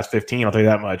many go past 15. I'll tell you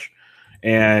that much.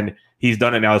 And he's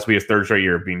done it now. This will be his 3rd straight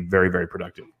year of being very, very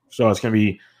productive. So it's going to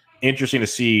be interesting to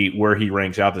see where he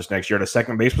ranks out this next year at a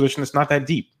second base position. It's not that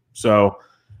deep. So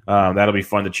that'll be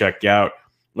fun to check out.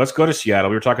 Let's go to Seattle.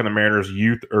 We were talking to Mariners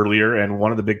youth earlier, and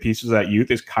one of the big pieces of that youth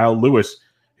is Kyle Lewis,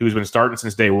 who's been starting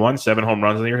since day one, 7 home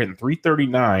runs in the year, hitting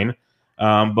 339.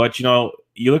 But,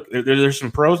 you look, there's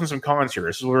some pros and some cons here.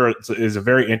 This is where it is a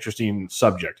very interesting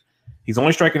subject. He's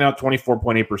only striking out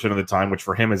 24.8% of the time, which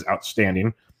for him is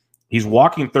outstanding. He's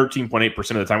walking 13.8%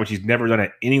 of the time, which he's never done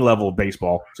at any level of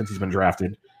baseball since he's been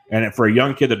drafted. And for a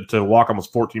young kid to walk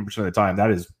almost 14% of the time, that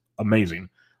is amazing.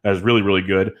 That is really, really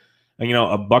good. And, a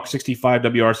 $165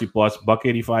 WRC plus,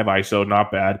 $185 ISO, not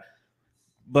bad.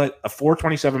 But a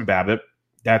 427 BABIP,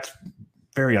 that's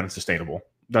very unsustainable.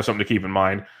 That's something to keep in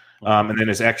mind. And then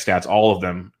his X stats, all of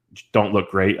them don't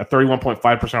look great. A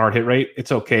 31.5% hard hit rate,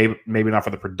 it's okay. Maybe not for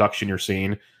the production you're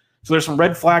seeing. So there's some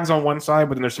red flags on one side,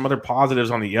 but then there's some other positives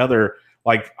on the other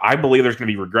Like, I believe there's going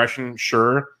to be regression,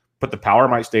 sure, but the power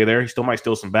might stay there. He still might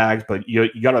steal some bags, but you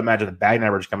got to imagine the batting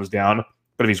average comes down.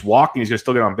 But if he's walking, he's going to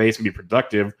still get on base and be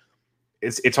productive.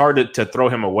 It's hard to throw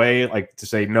him away, like to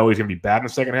say, no, he's going to be bad in the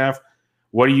second half.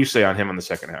 What do you say on him in the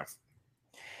second half?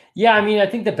 Yeah, I mean, I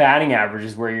think the batting average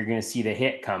is where you're going to see the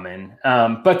hit coming.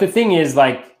 But the thing is,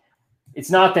 like, it's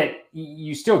not that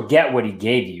you still get what he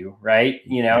gave you, right?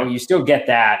 You know, you still get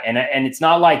that. And it's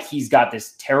not like he's got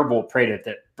this terrible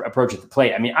approach at the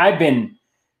plate. I mean, I've been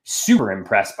super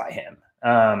impressed by him.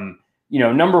 You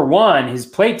know, number one, his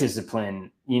plate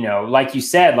discipline, you know, like you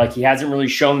said, like he hasn't really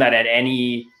shown that at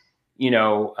any, you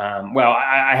know,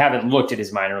 I haven't looked at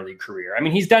his minor league career. I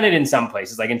mean, he's done it in some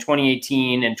places, like in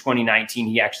 2018 and 2019,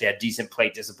 he actually had decent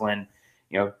plate discipline,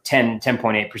 you know,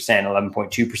 10.8%,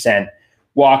 11.2%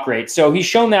 walk rate. So he's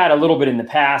shown that a little bit in the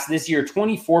past. This year,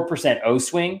 24% O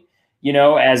swing, you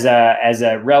know, as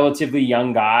a relatively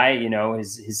young guy, you know,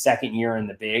 his second year in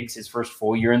the bigs, his first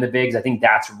full year in the bigs. I think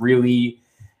that's really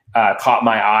caught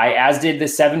my eye, as did the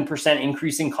 7%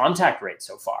 increase in contact rate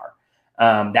so far.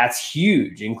 That's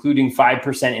huge, including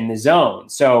 5% in the zone.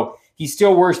 So he's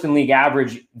still worse than league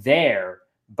average there,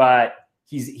 but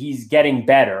he's getting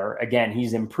better. Again,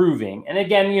 he's improving. And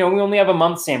again, you know, we only have a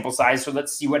month sample size, so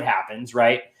let's see what happens,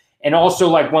 right? And also,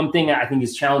 like, one thing I think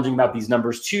is challenging about these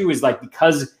numbers too is, like,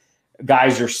 because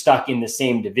guys are stuck in the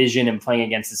same division and playing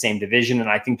against the same division, and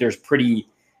I think there's pretty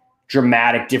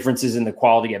dramatic differences in the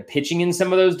quality of pitching in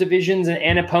some of those divisions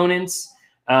and opponents.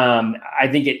 I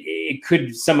think it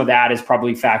could, some of that is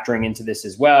probably factoring into this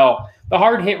as well. The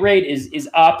hard hit rate is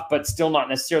up, but still not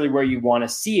necessarily where you want to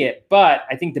see it. But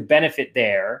I think the benefit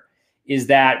there is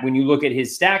that when you look at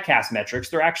his StatCast metrics,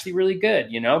 they're actually really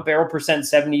good. You know, barrel percent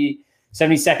 72nd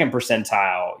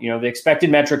percentile. You know, the expected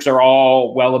metrics are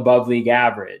all well above league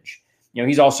average. You know,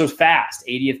 he's also fast,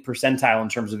 80th percentile in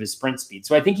terms of his sprint speed.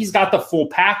 So I think he's got the full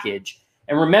package.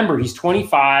 And remember, he's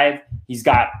 25. He's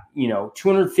got, you know,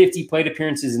 250 plate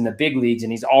appearances in the big leagues,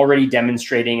 and he's already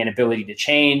demonstrating an ability to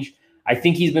change. I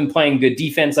think he's been playing good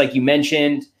defense, like you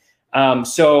mentioned.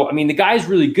 So, I mean, the guy's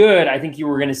really good. I think you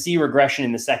were going to see regression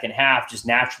in the second half just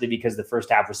naturally because the first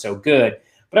half was so good.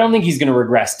 But I don't think he's going to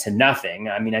regress to nothing.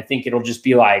 I mean, I think it'll just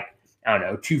be like, I don't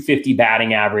know, 250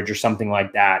 batting average or something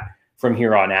like that from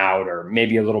here on out, or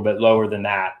maybe a little bit lower than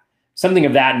that. Something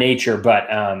of that nature. But,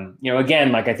 you know,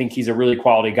 again, like, I think he's a really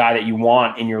quality guy that you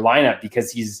want in your lineup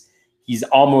because he's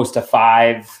almost a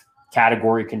 5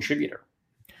 category contributor.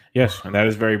 Yes, and that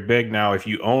is very big. Now, if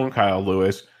you own Kyle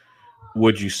Lewis,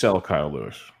 would you sell Kyle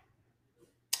Lewis?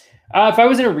 If I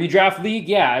was in a redraft league,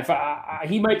 yeah,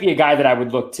 he might be a guy that I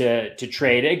would look to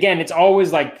trade. Again, it's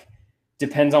always like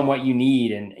depends on what you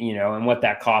need and, you know, and what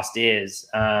that cost is.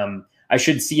 I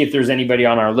should see if there's anybody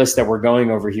on our list that we're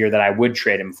going over here that I would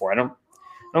trade him for. I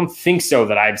don't think so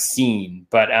that I've seen,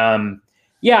 but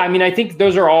yeah, I mean, I think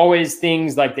those are always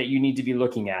things like that you need to be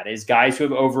looking at is guys who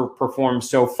have overperformed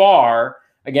so far.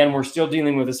 Again, we're still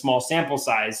dealing with a small sample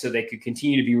size, so they could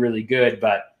continue to be really good,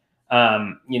 but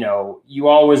you know, you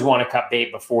always want to cut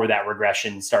bait before that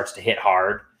regression starts to hit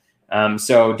hard.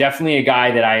 So definitely a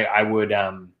guy that I would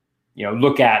you know,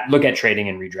 look at trading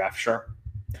in redraft. Sure.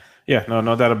 Yeah, no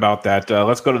doubt about that.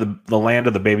 Let's go to the land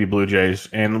of the baby Blue Jays.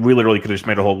 And we literally could have just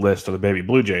made a whole list of the baby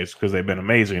Blue Jays because they've been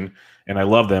amazing. And I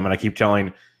love them. And I keep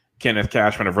telling Kenneth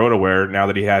Cashman of RotoWare, now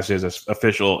that he has his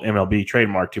official MLB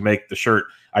trademark, to make the shirt.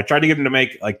 I tried to get him to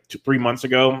make like 3 months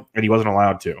ago, and he wasn't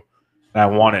allowed to. And I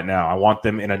want it now. I want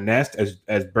them in a nest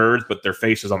as birds, but their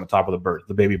faces on the top of the birds,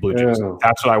 the baby Blue Jays. Ew.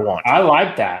 That's what I want. I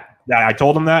like that. I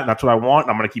told him that, and that's what I want.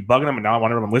 And I'm going to keep bugging him. And now I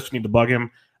want everyone listening to bug him.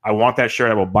 I want that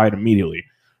shirt. I will buy it immediately.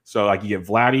 So, like, you get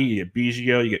Vladdy, you get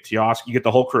Biggio, you get Teoscar, you get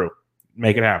the whole crew.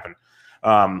 Make it happen.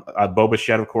 Bo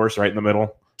Bichette, of course, right in the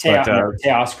middle.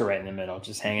 Teoscar right in the middle,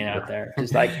 just hanging out there.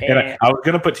 Just like, hey, I was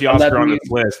going to put Teoscar on this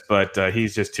list, but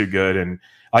he's just too good. And,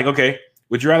 like, okay,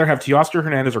 would you rather have Teoscar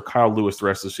Hernandez or Kyle Lewis the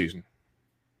rest of the season?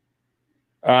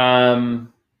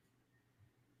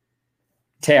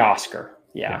 Teoscar,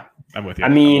 yeah. I'm with you. I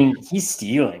mean, he's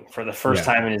stealing for the first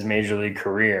time in his major league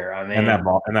career. I mean, and that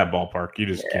ballpark, you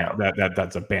just can't.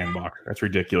 That's a bandbox. That's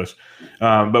ridiculous.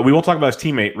 But we will talk about his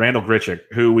teammate Randall Grichuk,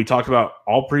 who we talked about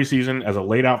all preseason as a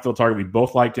late outfield target. We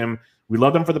both liked him. We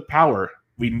loved him for the power.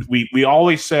 We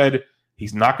always said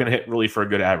he's not going to hit really for a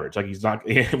good average. Like he's not.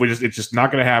 It's just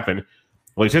not going to happen.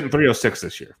 Well, he's hitting 306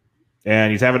 this year, and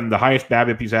he's having the highest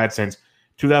BABIP he's had since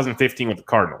 2015 with the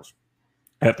Cardinals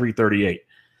at 338.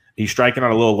 He's striking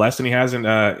out a little less than he has in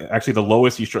actually the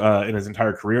lowest he's in his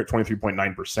entire career at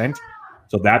 23.9%.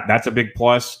 So that's a big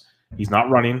plus. He's not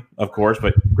running, of course,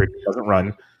 but Grichuk doesn't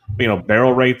run. But, you know,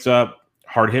 barrel rates up,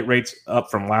 hard hit rates up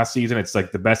from last season. It's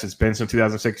like the best it's been since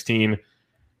 2016.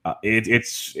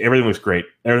 It's everything looks great.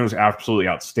 Everything looks absolutely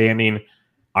outstanding.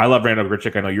 I love Randal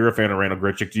Grichuk. I know you're a fan of Randal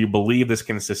Grichuk. Do you believe this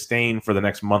can sustain for the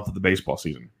next month of the baseball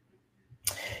season?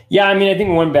 Yeah, I mean, I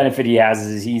think one benefit he has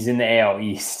is he's in the AL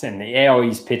East, and the AL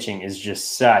East pitching is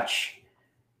just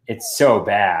it's so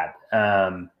bad.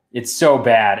 It's so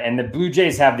bad. And the Blue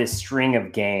Jays have this string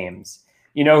of games.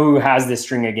 You know who has this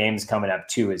string of games coming up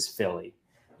too is Philly.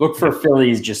 Look for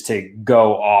Phillies just to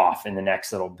go off in the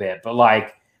next little bit. But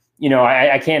like,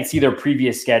 I can't see their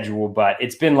previous schedule, but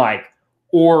it's been like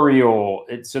Oriole.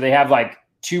 So they have like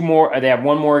two more. They have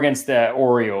one more against the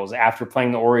Orioles after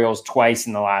playing the Orioles twice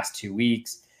in the last 2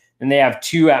 weeks. Then they have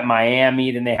 2 at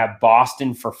Miami. Then they have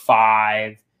Boston for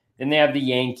 5. Then they have the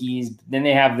Yankees. Then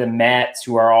they have the Mets,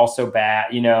 who are also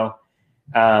bad.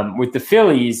 With the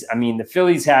Phillies, I mean, the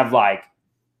Phillies have like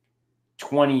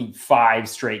 25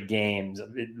 straight games.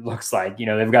 It looks like,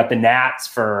 they've got the Nats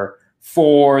for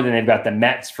 4, then they've got the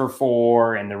Mets for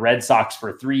 4, and the Red Sox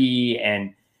for 3.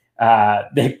 And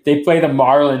they play the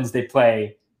Marlins. They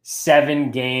play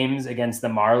 7 games against the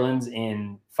Marlins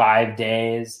in 5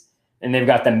 days. And they've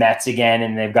got the Mets again,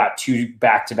 and they've got 2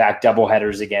 back-to-back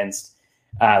doubleheaders against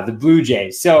the Blue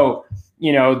Jays. So,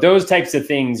 those types of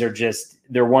things are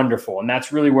they're wonderful. And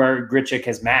that's really where Grichuk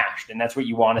has mashed. And that's what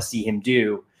you want to see him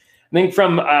do. I think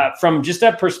from just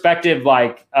a perspective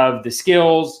like of the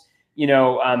skills,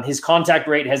 his contact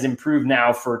rate has improved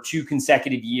now for 2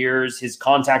 consecutive years. His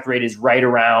contact rate is right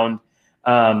around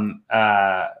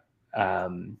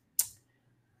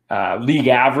league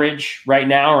average right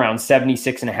now, around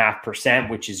 76.5%,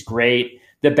 which is great.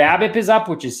 The BABIP is up,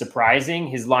 which is surprising.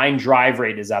 His line drive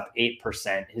rate is up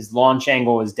 8%. His launch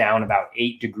angle is down about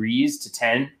 8 degrees to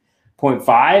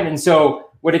 10.5. And so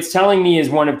what it's telling me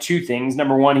is one of 2 things.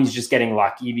 Number one, he's just getting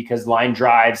lucky because line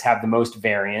drives have the most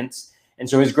variance. And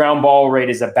so his ground ball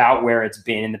rate is about where it's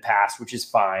been in the past, which is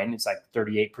fine. It's like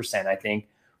 38%, I think,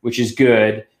 which is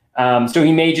good. So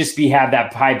he may just have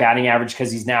that high batting average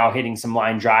because he's now hitting some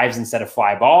line drives instead of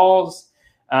fly balls.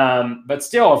 But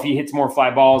still, if he hits more fly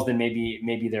balls, then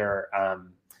maybe they're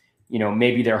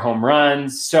home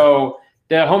runs. So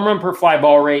the home run per fly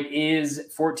ball rate is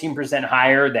 14%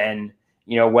 higher than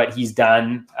what he's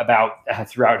done about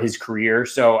throughout his career.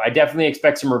 So I definitely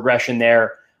expect some regression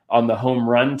there on the home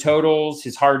run totals.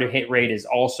 His hard to hit rate is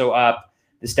also up.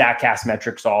 The StatCast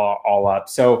metrics all up.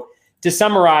 So to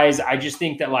summarize, I just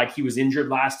think that like he was injured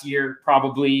last year,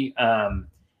 probably.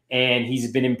 And he's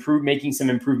been making some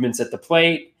improvements at the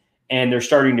plate, and they're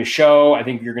starting to show. I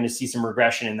think you're going to see some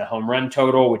regression in the home run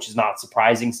total, which is not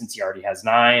surprising since he already has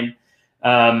 9.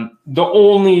 The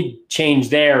only change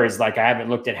there is like I haven't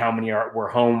looked at how many were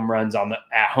home runs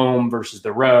at home versus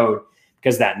the road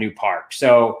because of that new park.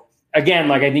 So again,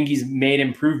 like I think he's made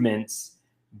improvements,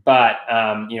 but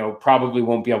probably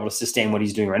won't be able to sustain what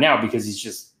he's doing right now because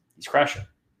he's crushing.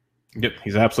 Yep,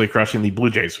 he's absolutely crushing. The Blue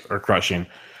Jays are crushing.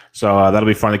 So that'll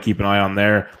be fun to keep an eye on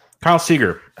there. Kyle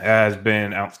Seager has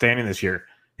been outstanding this year,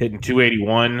 hitting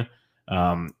 .281,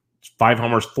 5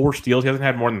 homers, 4 steals. He hasn't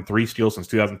had more than 3 steals since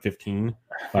 2015.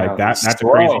 That's a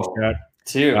crazy stat.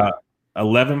 Too.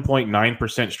 11.9%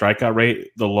 strikeout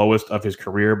rate, the lowest of his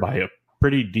career by a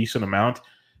pretty decent amount.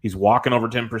 He's walking over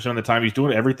 10% of the time. He's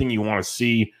doing everything you want to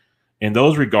see in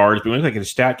those regards. But when you look at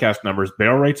his StatCast numbers,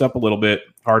 barrel rate's up a little bit,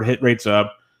 hard hit rate's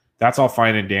up. That's all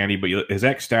fine and dandy, but his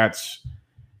X stats,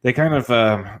 they kind of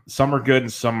some are good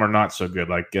and some are not so good.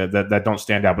 Like that don't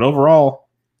stand out. But overall,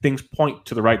 things point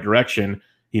to the right direction.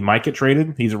 He might get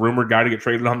traded. He's a rumored guy to get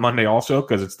traded on Monday also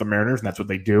because it's the Mariners and that's what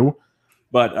they do.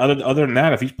 But other than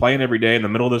that, if he's playing every day in the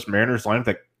middle of this Mariners lineup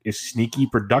that is sneaky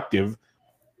productive,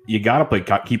 you got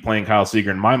to keep playing Kyle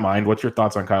Seager. In my mind, what's your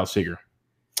thoughts on Kyle Seager?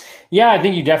 Yeah, I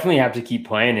think you definitely have to keep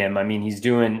playing him. I mean, he's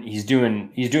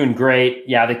doing great.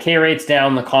 Yeah, the K rate's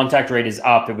down, the contact rate is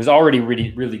up. It was already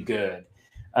really, really good.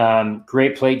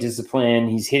 Great plate discipline.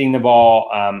 He's hitting the ball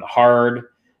hard,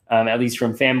 at least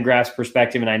from FanGraphs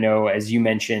perspective. And I know, as you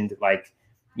mentioned,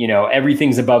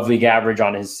 everything's above league average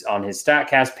on his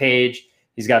StatCast page.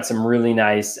 He's got some really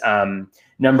nice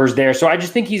numbers there. So I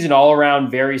just think he's an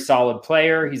all-around very solid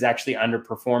player. He's actually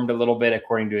underperformed a little bit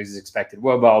according to his expected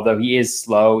WOBA, although he is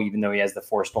slow, even though he has the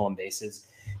 4 stolen bases.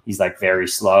 He's very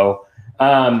slow.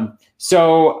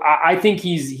 So I think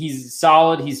he's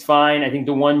solid. He's fine. I think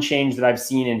the one change that I've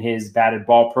seen in his batted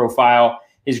ball profile,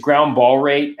 his ground ball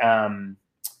rate. Do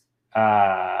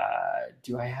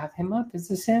I have him up? Is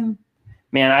this him?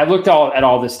 Man, I looked at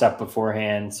all this stuff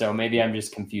beforehand, so maybe I'm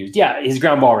just confused. Yeah, his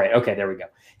ground ball rate. Okay, there we go.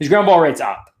 His ground ball rate's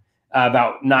up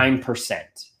about 9%.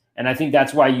 And I think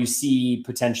that's why you see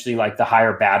potentially the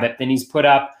higher BABIP than he's put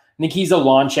up. I think he's a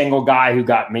launch angle guy who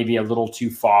got maybe a little too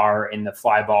far in the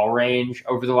fly ball range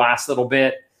over the last little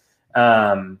bit.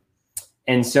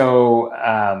 And so,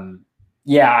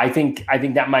 yeah, I think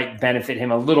that might benefit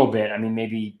him a little bit. I mean,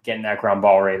 maybe getting that ground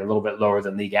ball rate a little bit lower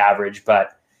than league average,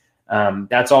 but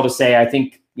that's all to say. I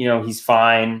think, he's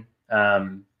fine.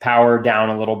 Power down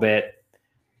a little bit,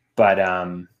 but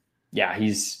yeah,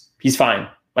 he's fine.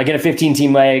 Like in a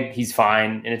 15-team league, he's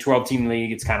fine. In a 12-team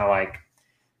league, it's kind of like,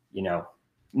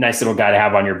 nice little guy to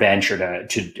have on your bench or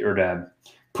to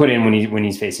put in when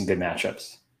he's facing good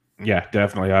matchups. Yeah,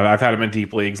 definitely. I've had him in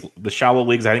deep leagues. The shallow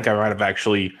leagues, I think I might have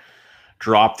actually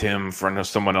dropped him for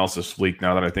someone else this week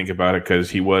now that I think about it,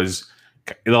 because he was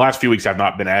 – the last few weeks have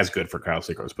not been as good for Kyle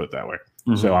Seager, let's put it that way.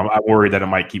 Mm-hmm. So I'm worried that it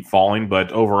might keep falling,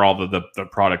 but overall the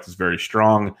product is very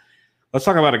strong. Let's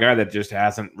talk about a guy that just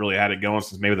hasn't really had it going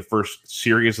since maybe the first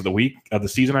series of the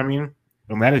season, and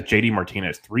that is JD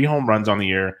Martinez. 3 home runs on the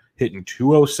year, hitting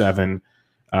 207.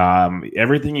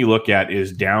 Everything you look at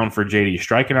is down for JD.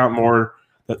 Striking out more,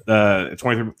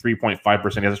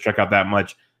 23.5%. He hasn't struck out that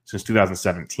much since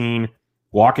 2017.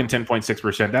 Walking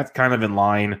 10.6%. That's kind of in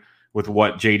line with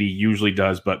what JD usually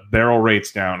does, but barrel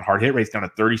rates down, hard hit rates down to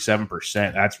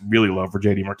 37%. That's really low for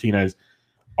JD Martinez.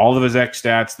 All of his X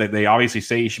stats, they obviously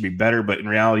say he should be better, but in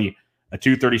reality, a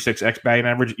 236 X batting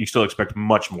average, you still expect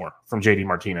much more from JD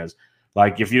Martinez.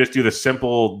 Like if you just do the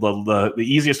simple, the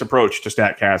easiest approach to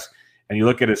StatCast, and you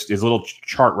look at his little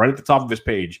chart right at the top of his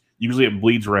page, usually it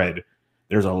bleeds red.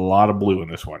 There's a lot of blue in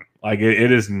this one. Like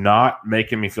it is not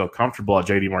making me feel comfortable at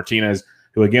JD Martinez,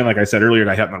 who again, like I said earlier,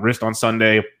 got hit on the wrist on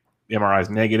Sunday. The MRI is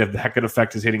negative. That could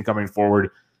affect his hitting coming forward.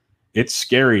 It's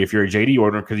scary if you're a JD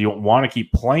owner because you don't want to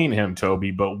keep playing him,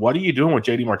 Toby. But what are you doing with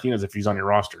JD Martinez if he's on your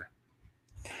roster?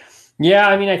 Yeah,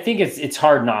 I mean, I think it's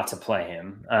hard not to play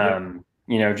him.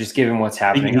 Just given what's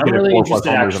happening. I'm really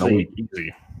interested actually.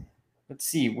 Easy. Let's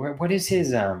see. What is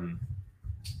his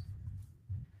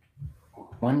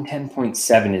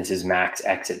 110.7 is his max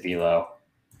exit velo.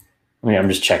 I'm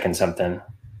just checking something.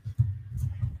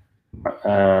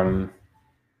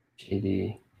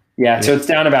 JD. Yeah, so it's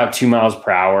down about 2 miles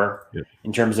per hour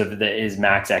in terms of his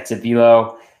max exit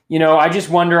velo. I just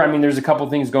wonder, there's a couple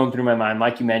things going through my mind.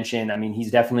 Like you mentioned,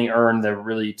 he's definitely earned the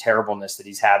really terribleness that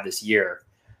he's had this year.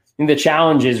 And the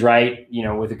challenge is, right,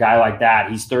 with a guy like that,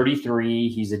 he's 33,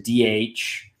 he's a DH.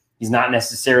 He's not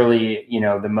necessarily,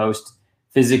 the most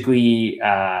physically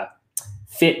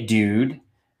fit dude.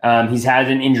 He's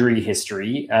had an injury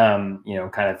history, kind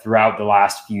of throughout the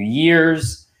last few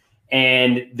years.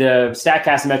 And the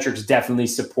StatCast metrics definitely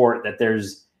support that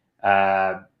there's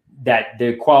that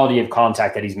the quality of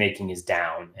contact that he's making is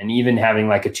down. And even having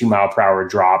like a 2 mile per hour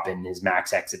drop in his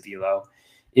max exit velo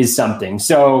is something.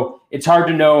 So it's hard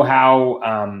to know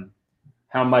how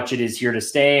much it is here to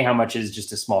stay, how much is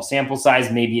just a small sample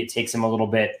size. Maybe it takes him a little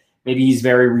bit. Maybe he's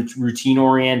very routine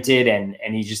oriented and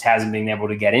he just hasn't been able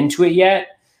to get into it yet.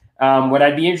 What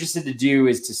I'd be interested to do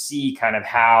is to see kind of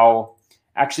how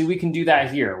actually we can do that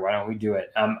here. Why don't we do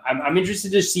it? I'm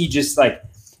interested to see just like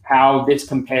how this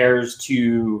compares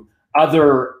to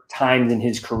other times in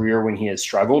his career when he has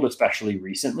struggled, especially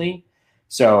recently.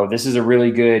 So this is a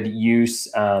really good use.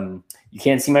 You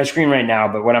can't see my screen right now,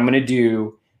 but what I'm going to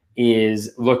do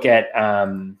is look at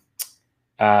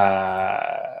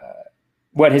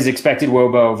what his expected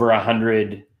WOBA over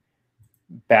 100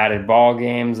 batted ball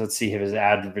games. Let's see his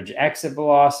average exit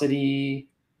velocity.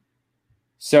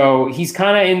 So he's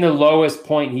kind of in the lowest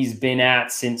point he's been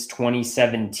at since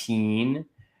 2017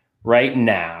 right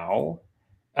now.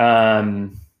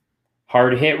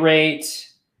 Hard hit rate,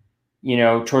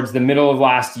 towards the middle of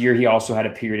last year, he also had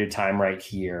a period of time right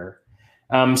here.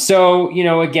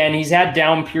 Again, he's had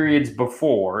down periods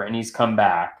before and he's come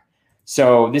back.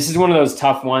 So this is one of those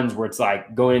tough ones where it's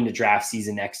like going into draft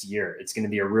season next year, it's going to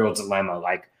be a real dilemma.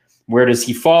 Like, where does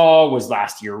he fall? Was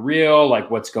last year real?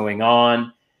 Like, what's going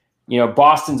on?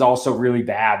 Boston's also really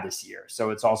bad this year. So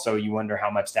it's also, you wonder how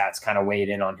much that's kind of weighed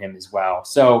in on him as well.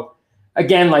 So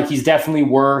again, like he's definitely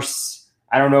worse.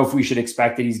 I don't know if we should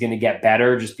expect that he's going to get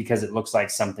better just because it looks like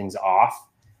something's off.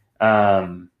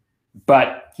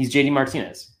 But he's JD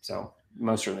Martinez. So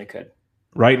most certainly could.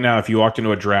 Right now, if you walked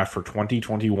into a draft for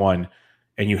 2021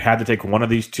 and you had to take one of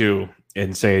these two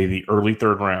in, say, the early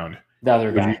third round, the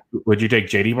other guy, would you take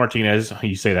JD Martinez?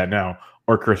 You say that now,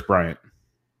 or Chris Bryant?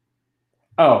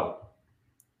 Oh,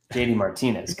 JD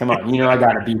Martinez. Come on. I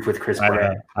got a beef with Chris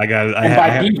Bryant.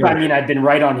 I've been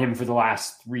right on him for the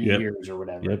last 3 years or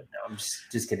whatever. Yep. No, I'm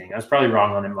just kidding. I was probably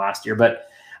wrong on him last year. But,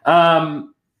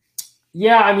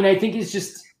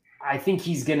 I think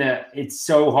he's going to – it's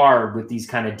so hard with these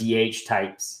kind of DH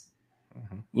types,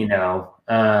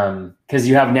 because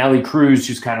you have Nelly Cruz,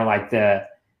 who's kind of like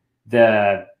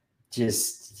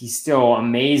he's still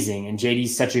amazing. And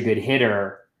JD's such a good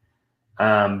hitter.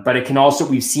 But it can also,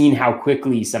 we've seen how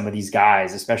quickly some of these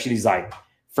guys, especially these like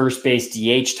first base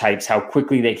DH types, how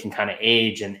quickly they can kind of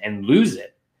age and lose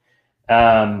it.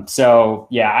 So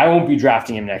yeah, I won't be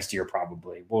drafting him next year.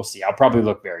 Probably. We'll see. I'll probably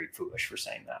look very foolish for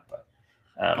saying that, but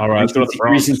all right, let's go to the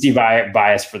Bronx. Recency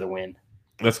bias for the win.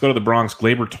 Let's go to the Bronx.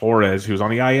 Gleyber Torres, who's on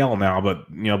the IL now,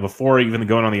 but before even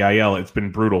going on the IL, it's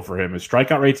been brutal for him. His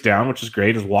strikeout rate's down, which is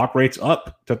great. His walk rate's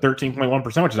up to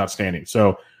 13.1%, which is outstanding.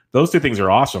 So those two things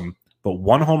are awesome. But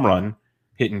 1 home run,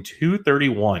 hitting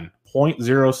 231,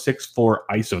 0.064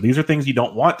 ISO. These are things you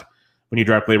don't want when you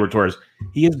draft Gleyber Torres.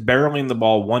 He is barreling the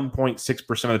ball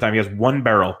 1.6% of the time. He has 1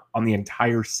 barrel on the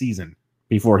entire season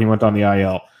before he went on the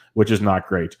IL, which is not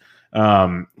great. He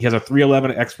has a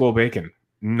 311 Expo Bacon.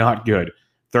 Not good.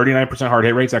 39% hard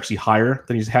hit rate's actually higher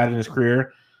than he's had in his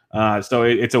career. So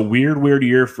it's a weird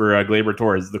year for Gleyber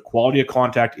Torres. The quality of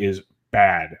contact is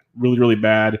bad, really, really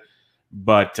bad.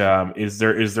 But is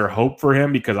there hope for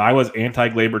him? Because I was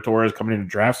anti-Gleyber Torres coming into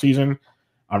draft season.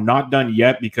 I'm not done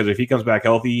yet because if he comes back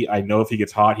healthy, I know if he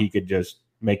gets hot, he could just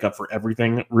make up for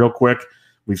everything real quick.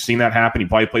 We've seen that happen. He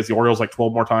probably plays the Orioles like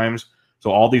 12 more times.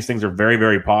 So all these things are very,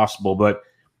 very possible. But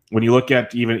when you look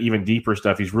at even deeper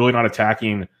stuff, he's really not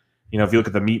attacking. If you look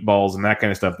at the meatballs and that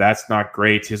kind of stuff, that's not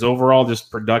great. His overall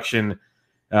just production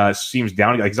seems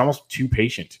down. Like he's almost too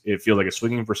patient. It feels like his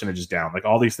swinging percentage is down. Like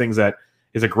all these things that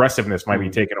his aggressiveness might be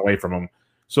taken away from him.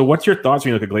 So what's your thoughts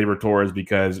when you look at Gleyber Torres?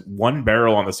 Because 1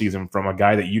 barrel on the season from a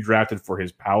guy that you drafted for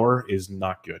his power is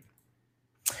not good.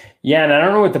 Yeah, and I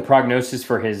don't know what the prognosis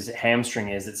for his hamstring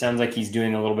is. It sounds like he's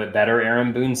doing a little bit better,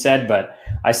 Aaron Boone said, but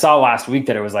I saw last week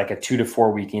that it was like a 2 to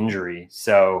 4 week injury.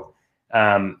 So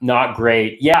not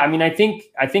great. Yeah, I mean, I think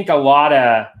a lot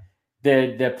of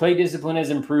the play discipline has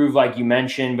improved, like you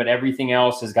mentioned, but everything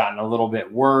else has gotten a little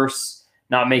bit worse.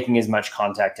 Not making as much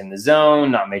contact in the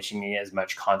zone, not making as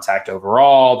much contact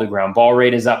overall. The ground ball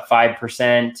rate is up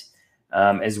 5%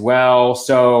 as well.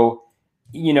 So,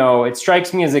 it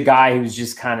strikes me as a guy who's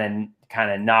just kind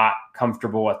of not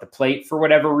comfortable at the plate for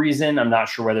whatever reason. I'm not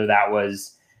sure whether that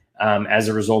was as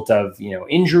a result of,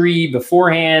 injury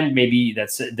beforehand. Maybe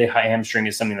that's the hamstring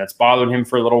is something that's bothered him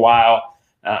for a little while.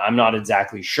 I'm not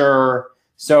exactly sure.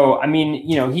 So, I mean,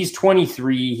 he's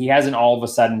 23. He hasn't all of a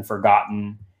sudden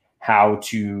forgotten how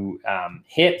to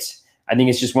hit. I think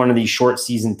it's just one of these short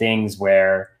season things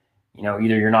where,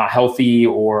 either you're not healthy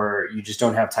or you just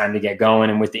don't have time to get going.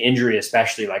 And with the injury,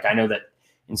 especially, like I know that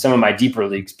in some of my deeper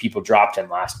leagues, people dropped him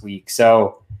last week.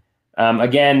 So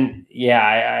again,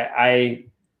 yeah, I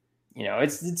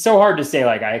it's so hard to say,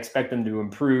 like, I expect them to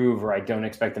improve or I don't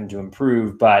expect them to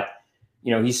improve, but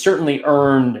he's certainly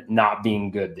earned not being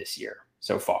good this year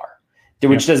so far.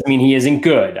 Which doesn't mean he isn't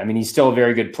good. I mean, he's still a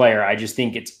very good player. I just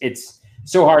think it's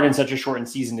so hard in such a shortened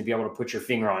season to be able to put your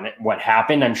finger on it. What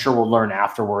happened? I'm sure we'll learn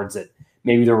afterwards that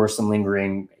maybe there were some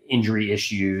lingering injury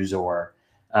issues, or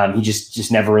he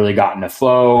just never really got into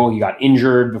flow. He got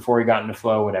injured before he got into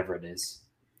flow, whatever it is.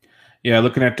 Yeah,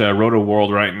 looking at Roto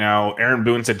World right now, Aaron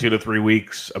Boone said 2 to 3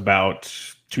 weeks about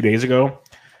 2 days ago.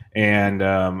 And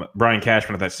Brian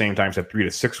Cashman at that same time said 3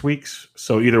 to 6 weeks.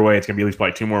 So either way, it's going to be at least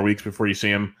probably 2 more weeks before you see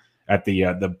him at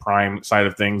the prime side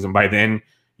of things. And by then,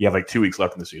 you have like 2 weeks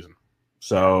left in the season.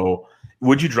 So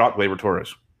would you drop Gleyber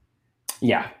Torres?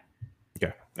 Yeah.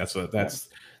 Okay. That's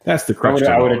the crux.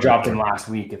 I would have dropped him last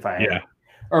week if I had. Yeah.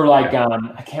 Or like,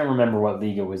 I can't remember what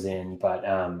league it was in, but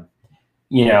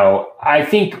I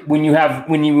think when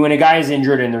a guy is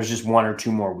injured and there's just 1 or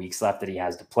 2 more weeks left that he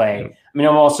has to play. I mean,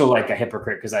 I'm also like a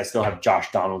hypocrite because I still have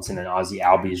Josh Donaldson and Ozzie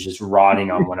Albies just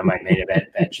rotting on one of my main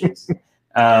event benches.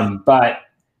 But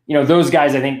those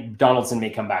guys, I think Donaldson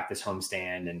may come back this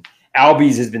homestand, and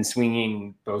Albies has been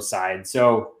swinging both sides.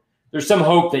 So there's some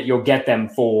hope that you'll get them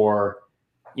for,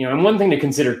 and one thing to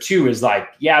consider too is like,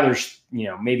 yeah, there's,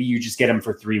 maybe you just get them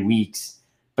for 3 weeks,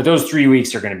 but those 3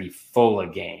 weeks are going to be full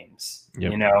of games.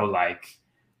 Yep. Like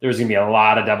there's going to be a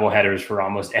lot of double headers for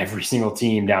almost every single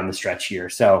team down the stretch here.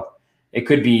 So it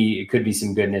could be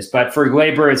some goodness, but for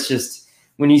Gleyber, it's just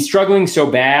when he's struggling so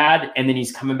bad and then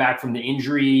he's coming back from the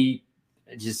injury,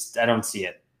 I don't see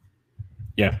it.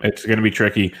 Yeah, it's going to be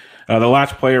tricky. The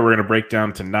last player we're going to break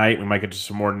down tonight, we might get to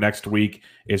some more next week,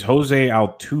 is Jose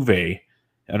Altuve,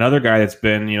 another guy that's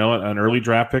been, an early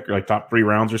draft pick, or like top 3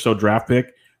 rounds or so draft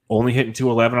pick, only hitting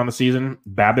 211 on the season.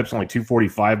 BABIP's only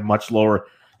 245, much lower.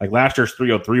 Like last year's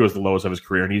 303 was the lowest of his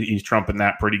career, and he's trumping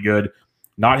that pretty good.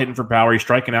 Not hitting for power. He's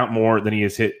striking out more than he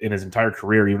has hit in his entire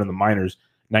career, even in the minors,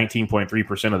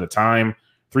 19.3% of the time.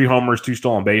 3 homers, 2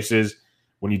 stolen bases.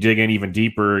 When you dig in even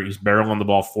deeper, he's barreling the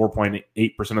ball 4.8%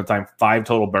 of the time, 5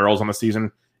 total barrels on the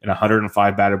season, and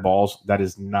 105 batted balls. That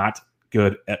is not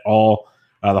good at all.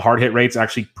 The hard hit rate's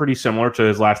actually pretty similar to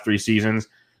his last 3 seasons,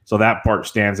 so that part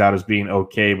stands out as being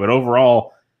okay. But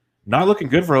overall, not looking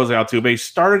good for Jose Altuve. He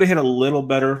started to hit a little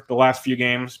better the last few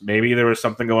games. Maybe there was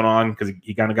something going on because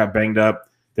he kind of got banged up,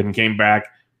 then came back.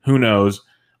 Who knows?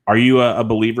 Are you a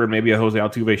believer in maybe a Jose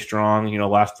Altuve strong,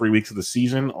 last 3 weeks of the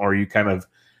season, or are you kind of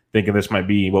thinking this might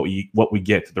be what we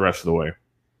get the rest of the way?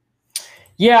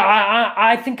 Yeah,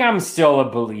 I think I'm still a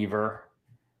believer.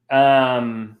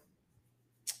 I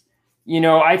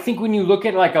think when you look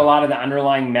at like a lot of the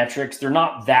underlying metrics, they're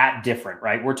not that different,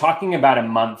 right? We're talking about a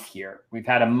month here. We've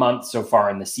had a month so far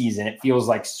in the season. It feels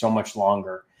like so much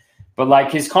longer. But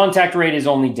like his contact rate is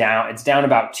only down. It's down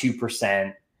about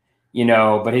 2%,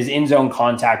 but his in-zone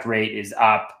contact rate is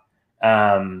up,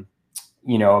 about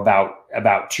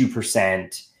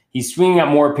 2%. He's swinging at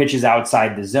more pitches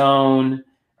outside the zone.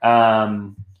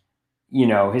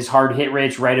 His hard hit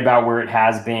rate's right about where it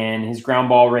has been. His ground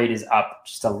ball rate is up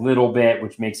just a little bit,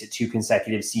 which makes it 2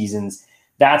 consecutive seasons.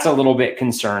 That's a little bit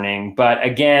concerning. But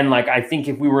again, like I think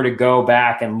if we were to go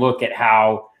back and look at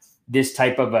how this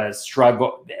type of a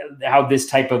struggle,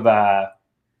 let's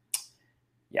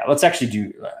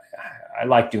actually I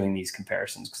like doing these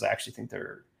comparisons because I actually think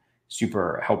they're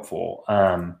super helpful.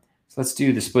 So let's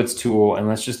do the splits tool and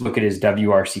let's just look at his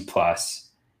WRC plus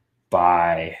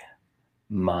by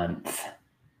month.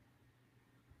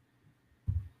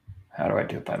 How do I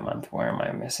do it by month? Where am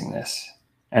I missing this?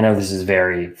 I know this is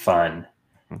very fun.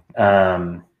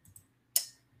 Why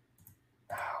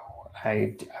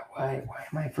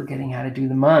am I forgetting how to do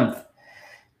the month?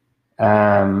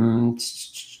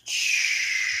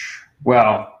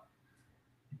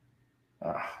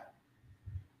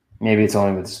 Maybe it's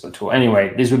only with the split tool.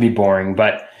 Anyway, this would be boring,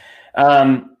 but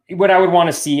what I would want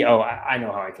to see, I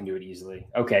know how I can do it easily.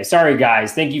 Okay, sorry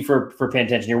guys. Thank you for paying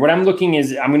attention here. What I'm looking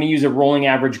is I'm going to use a rolling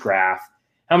average graph.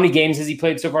 How many games has he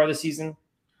played so far this season?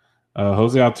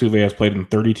 Jose Altuve has played in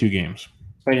 32 games.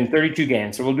 Played in 32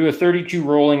 games. So we'll do a 32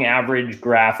 rolling average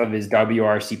graph of his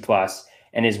WRC plus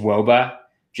and his WOBA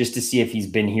just to see if he's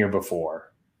been here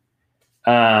before.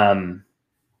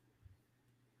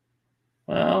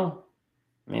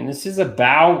 This is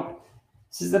about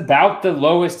the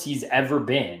lowest he's ever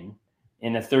been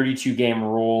in a 32 game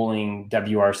rolling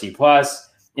WRC plus.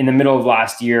 In the middle of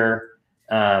last year,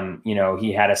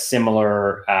 he had a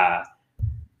similar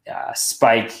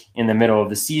spike in the middle of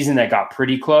the season that got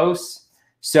pretty close.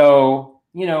 So,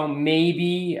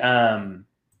 maybe, I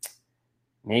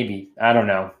don't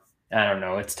know.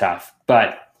 It's tough,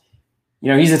 but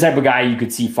he's the type of guy you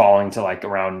could see falling to like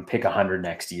around pick 100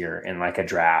 next year in like a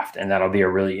draft. And that'll be a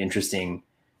really interesting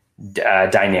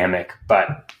dynamic,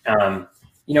 but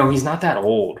he's not that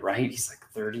old, right? He's like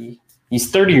 30.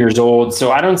 He's 30 years old,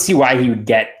 so I don't see why he would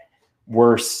get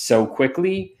worse so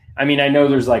quickly. I mean, I know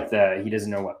there's like he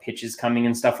doesn't know what pitch is coming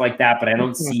and stuff like that, but I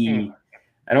don't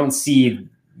see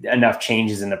enough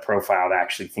changes in the profile to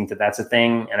actually think that that's a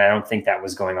thing, and I don't think that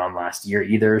was going on last year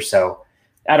either. So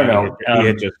I don't know. He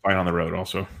hit just fine on the road,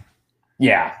 also.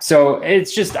 Yeah, so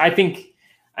it's just I think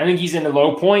he's in a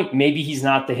low point. Maybe he's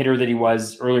not the hitter that he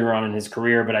was earlier on in his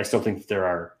career, but I still think that there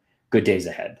are good days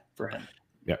ahead for him.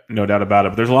 Yeah, no doubt about it.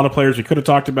 But there's a lot of players we could have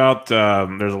talked about.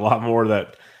 There's a lot more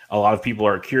that a lot of people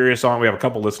are curious on. We have a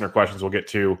couple listener questions we'll get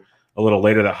to a little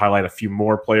later that highlight a few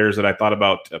more players that I thought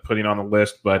about putting on the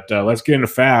list. But let's get into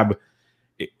Fab.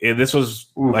 This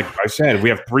was, like I said, we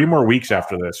have 3 more weeks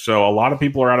after this. So a lot of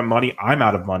people are out of money. I'm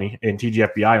out of money in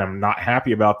TGFBI, and I'm not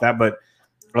happy about that. But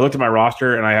I looked at my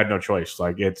roster, and I had no choice.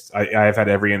 Like I've had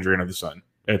every injury under the sun.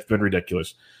 It's been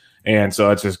ridiculous. And so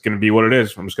it's just going to be what it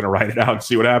is. I'm just going to write it out and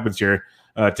see what happens here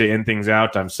to end things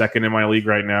out. I'm second in my league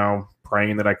right now,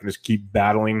 praying that I can just keep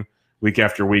battling week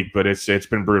after week. But it's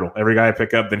been brutal. Every guy I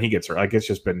pick up, then he gets hurt. Like it's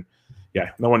just been,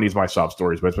 no one needs my sob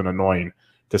stories, but it's been annoying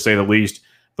to say the least.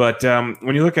 But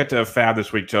when you look at Fab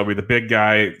this week, Toby, the big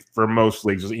guy for most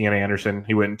leagues was Ian Anderson.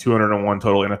 He went in 201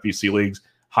 total NFBC leagues,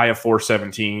 high of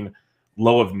 417,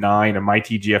 low of 9 in my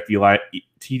TGFBI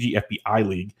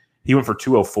league. He went for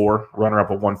 204,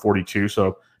 runner-up of 142,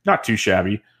 so not too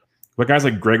shabby. But guys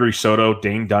like Gregory Soto,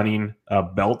 Dane Dunning,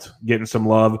 Belt getting some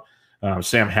love.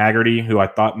 Sam Haggerty, who I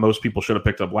thought most people should have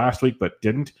picked up last week but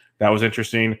didn't. That was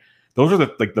interesting. Those are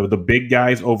the big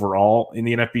guys overall in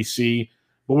the NFBC.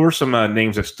 What were some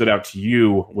names that stood out to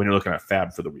you when you're looking at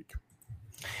Fab for the week?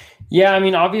 Yeah, I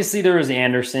mean, obviously there was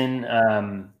Anderson,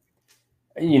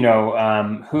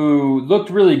 who looked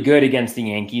really good against the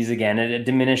Yankees again, at a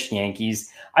diminished Yankees.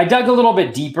 I dug a little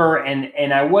bit deeper,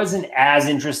 and I wasn't as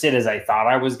interested as I thought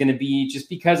I was going to be, just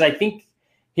because I think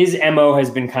his MO has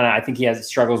been I think he has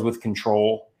struggles with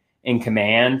control and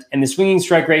command, and the swinging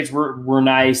strike rates were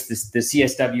nice. The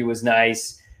CSW was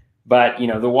nice. but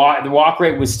the walk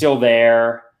rate was still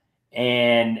there.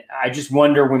 And I just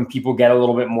wonder when people get a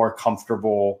little bit more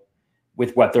comfortable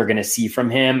with what they're going to see from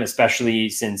him, especially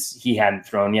since he hadn't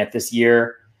thrown yet this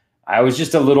year. I was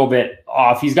just a little bit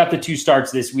off. He's got the 2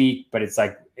 starts this week, but it's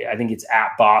like, I think it's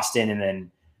at Boston and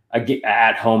then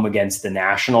at home against the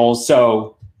Nationals.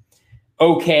 So,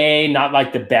 okay, not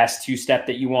like the best 2-step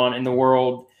that you want in the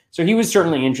world. So he was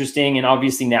certainly interesting. And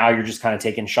obviously now you're just kind of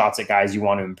taking shots at guys you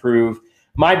want to improve.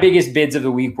 My biggest bids of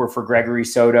the week were for Gregory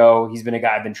Soto. He's been a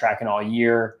guy I've been tracking all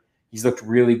year. He's looked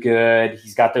really good.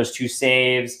 He's got those 2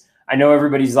 saves. I know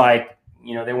everybody's like,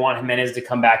 they want Jimenez to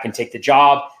come back and take the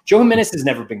job. Joe Jimenez has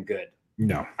never been good.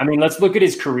 No. I mean, let's look at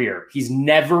his career. He's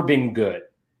never been good.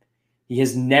 He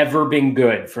has never been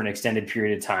good for an extended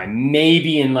period of time.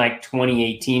 Maybe in like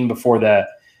 2018 before the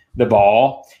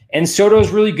ball. And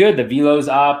Soto's really good. The velo's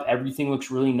up. Everything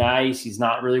looks really nice. He's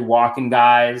not really walking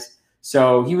guys.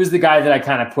 So he was the guy that I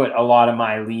kind of put a lot of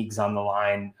my leagues on the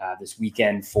line this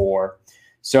weekend for.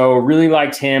 So really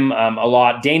liked him a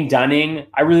lot. Dane Dunning,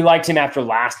 I really liked him after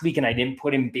last week, and I didn't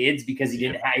put him bids because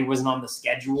he wasn't on the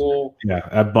schedule. Yeah,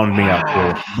 that bummed me out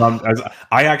too.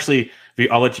 I actually,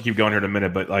 I'll let you keep going here in a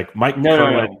minute, but like Mike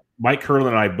Curlin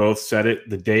and I both said it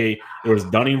the day it was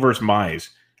Dunning versus Mize.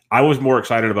 I was more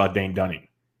excited about Dane Dunning.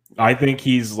 I think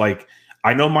he's like,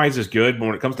 I know Mize is good, but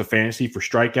when it comes to fantasy for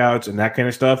strikeouts and that kind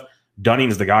of stuff,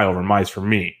 Dunning's the guy over Mize for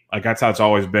me. Like that's how it's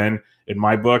always been in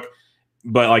my book.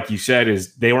 But like you said,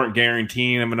 is they weren't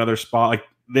guaranteeing him another spot. Like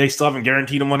they still haven't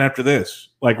guaranteed him one after this.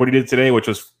 Like what he did today, which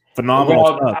was phenomenal.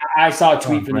 Well, stuff. I saw a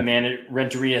tweet from the man at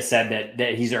Renteria said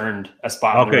that he's earned a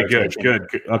spot. Okay, good.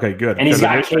 Okay, good. And he's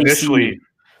got initially.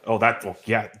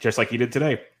 Just like he did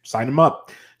today. Sign him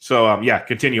up. So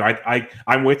continue.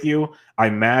 I'm with you.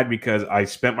 I'm mad because I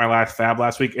spent my last fab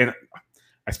last week, and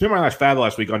I spent my last fab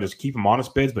last week on just keep them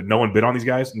honest bids, but no one bid on these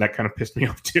guys, and that kind of pissed me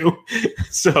off too.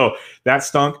 So that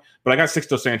stunk. But I got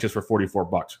Sixto Sanchez for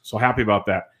 $44, so happy about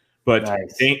that. But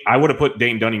nice. I would have put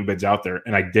Dane Dunning bids out there,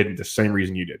 and I didn't. The same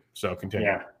reason you did. So continue.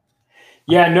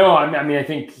 Yeah. No, I mean, I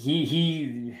think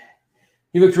he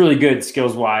looked really good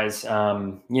skills wise.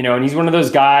 And he's one of those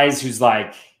guys who's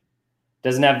like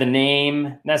doesn't have the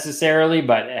name necessarily,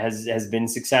 but has been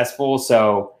successful.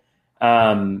 So.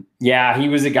 He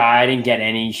was a guy. I didn't get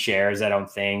any shares, I don't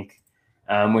think,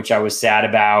 which I was sad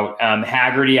about.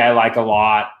 Haggerty, I like a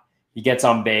lot. He gets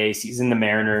on base. He's in the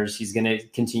Mariners. He's going to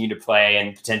continue to play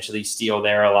and potentially steal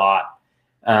there a lot.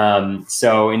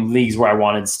 So in leagues where I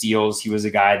wanted steals, he was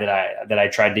a guy that I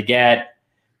tried to get.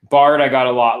 Bard, I got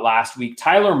a lot last week.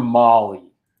 Tyler Mahle.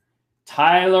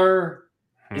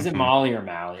 Is it Mahle or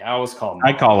Mahle? I always call him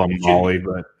Mahle. I call him Mahle,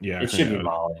 but yeah. It should be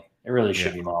Mahle. It really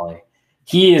should be Mahle.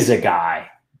 He is a guy.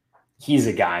 He's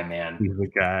a guy, man. He's a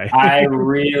guy. I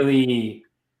really,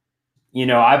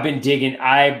 I've been digging.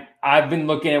 I've been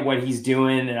looking at what he's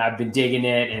doing, and I've been digging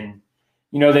it. And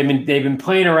they've been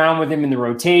playing around with him in the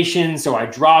rotation. So I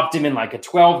dropped him in like a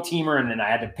 12-teamer, and then I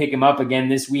had to pick him up again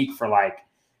this week for like,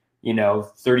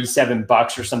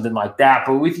 $37 or something like that.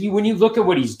 But when you look at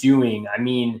what he's doing, I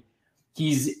mean,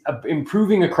 he's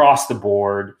improving across the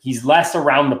board. He's less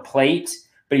around the plate,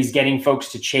 but he's getting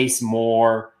folks to chase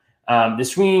more. The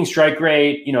swinging strike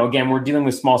rate, again, we're dealing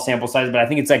with small sample size, but I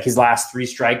think it's like his last three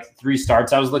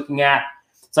starts I was looking at.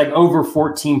 It's like over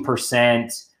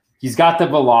 14%. He's got the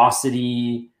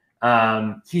velocity.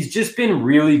 He's just been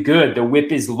really good. The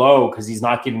whip is low because he's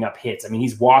not giving up hits. I mean,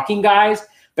 he's walking guys,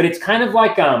 but it's kind of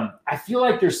like I feel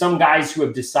like there's some guys who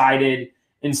have decided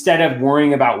instead of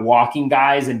worrying about walking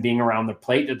guys and being around the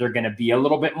plate that they're going to be a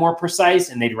little bit more precise,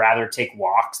 and they'd rather take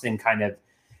walks than kind of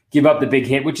give up the big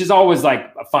hit, which is always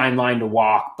like a fine line to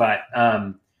walk. But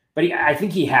I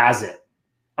think he has it.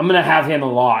 I'm going to have him a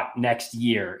lot next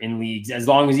year in leagues, as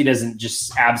long as he doesn't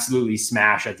just absolutely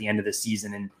smash at the end of the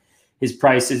season and his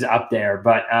price is up there.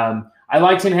 But I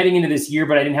liked him heading into this year,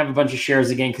 but I didn't have a bunch of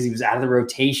shares again because he was out of the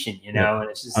rotation, and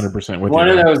it's just 100% one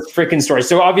of those freaking stories.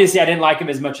 So obviously I didn't like him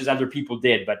as much as other people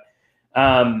did, but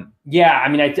I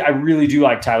mean, I really do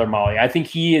like Tyler Mahle. I think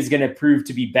he is going to prove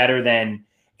to be better than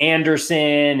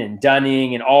Anderson and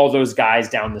Dunning and all those guys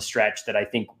down the stretch that I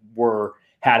think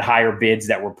had higher bids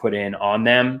that were put in on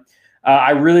them.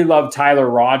 I really love Tyler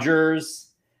Rogers.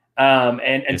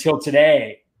 And until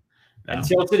today,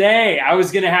 I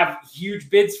was going to have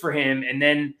huge bids for him. And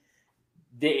then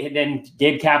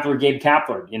Gabe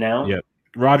Kapler, Yeah.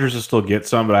 Rogers will still get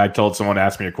some, but I told someone to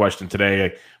ask me a question today.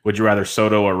 Like, would you rather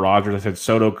Soto or Rogers? I said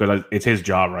Soto because it's his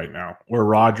job right now. Where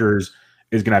Rogers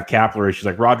is going to have Kapler issues.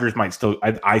 Like Rogers might still,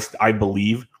 I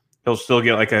believe he'll still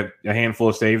get like a handful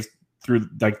of saves through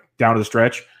like down to the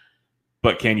stretch.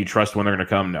 But can you trust when they're going to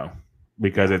come? No.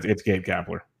 because it's Gabe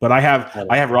Kapler. But I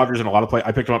have Rodgers in a lot of play.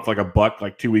 I picked him up for like $1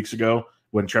 like 2 weeks ago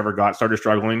when Trevor Gott started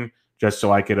struggling, just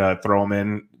so I could throw him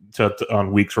in to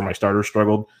on weeks where my starters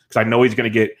struggled, because I know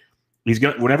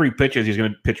whenever he pitches, he's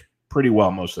going to pitch pretty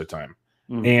well most of the time,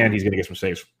 and he's going to get some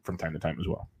saves from time to time as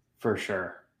well. For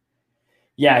sure.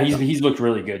 Yeah, he's looked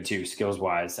really good too, skills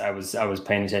wise. I was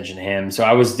paying attention to him, so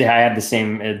I had the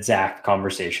same exact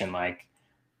conversation like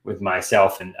with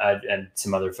myself and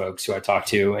some other folks who I talked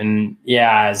to, and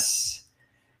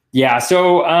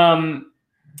So I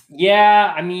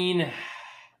mean,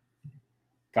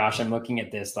 gosh, I'm looking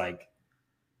at this like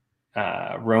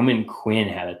Roman Quinn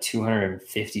had a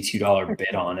 $252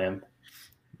 bid on him.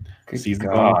 Season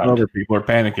over. People are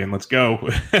panicking. Let's go.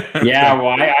 Yeah,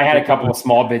 well, I had a couple of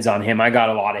small bids on him. I got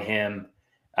a lot of him.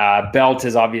 Belt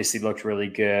has obviously looked really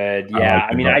good. Yeah,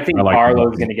 I think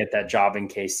Barlow's going to get that job in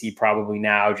KC probably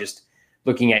now, just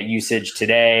looking at usage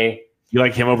today. You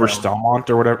like him over Stalmont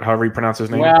or whatever, however you pronounce his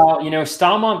name? Well,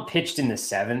 Stalmont pitched in the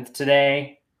 7th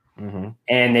today, and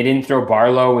they didn't throw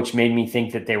Barlow, which made me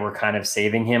think that they were kind of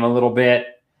saving him a little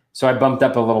bit. So I bumped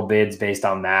up a little bids based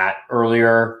on that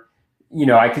earlier.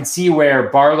 I could see where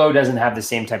Barlow doesn't have the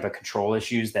same type of control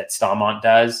issues that Stalmont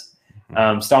does.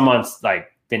 Stalmont's like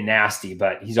been nasty,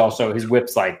 but he's also, his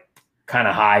whip's like kind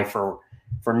of high for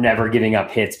never giving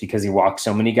up hits because he walks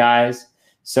so many guys.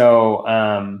 So,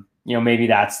 maybe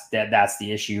that's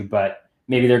the issue, but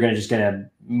maybe they're going to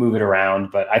move it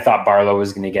around. But I thought Barlow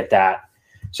was going to get that.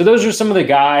 So those are some of the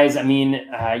guys. I mean,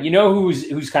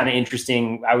 who's kind of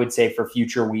interesting, I would say, for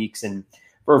future weeks and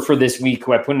for this week,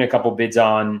 who I put in a couple bids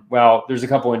on. Well, there's a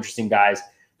couple interesting guys.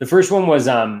 The first one was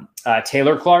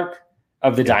Taylor Clark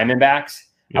of the Diamondbacks.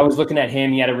 Yep. I was looking at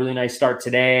him. He had a really nice start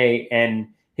today, and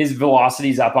his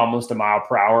velocity's up almost a mile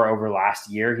per hour over last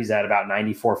year. He's at about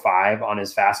 94.5 on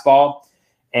his fastball.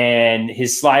 And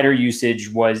his slider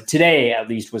usage was today, at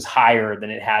least, was higher than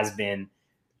it has been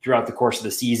throughout the course of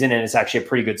the season. And it's actually a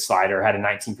pretty good slider. Had a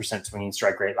 19% swinging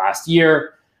strike rate last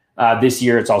year. This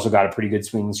year, it's also got a pretty good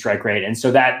swinging strike rate. And so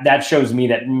that shows me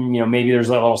that, maybe there's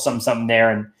a little something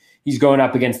there. And he's going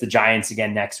up against the Giants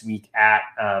again next week at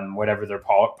whatever their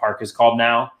park is called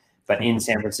now, but in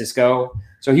San Francisco.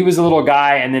 So he was a little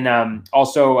guy. And then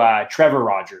also Trevor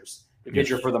Rogers, the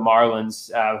pitcher for the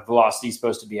Marlins. Velocity is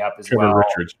supposed to be up as well.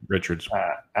 Richards.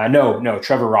 No,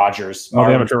 Trevor Rogers. Oh,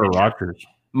 they have a Trevor Rogers.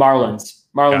 Marlins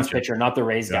Gotcha. Pitcher, not the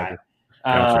Rays guy.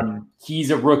 Gotcha.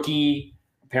 He's a rookie.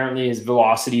 Apparently his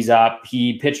velocity's up.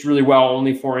 He pitched really well,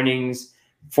 only 4 innings,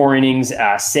 6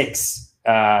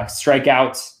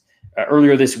 strikeouts.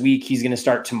 Earlier this week, he's going to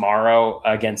start tomorrow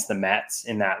against the Mets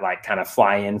in that like kind of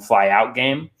fly in, fly out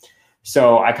game.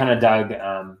 So I kind of dug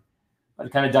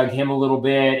him a little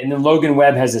bit. And then Logan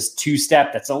Webb has this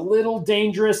 2-step that's a little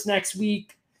dangerous next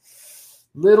week.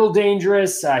 He's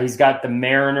got the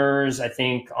Mariners, I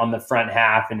think, on the front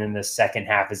half, and then the second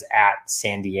half is at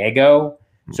San Diego.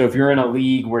 So if you're in a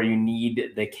league where you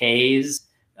need the Ks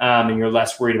and you're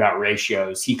less worried about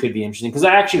ratios, he could be interesting, because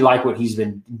I actually like what he's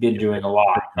been doing a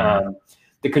lot.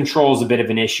 The control is a bit of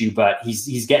an issue, but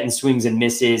he's getting swings and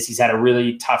misses. He's had a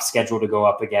really tough schedule to go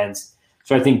up against.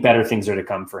 So I think better things are to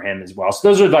come for him as well. So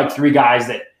those are like 3 guys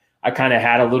that I kind of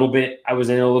had I was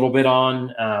in a little bit on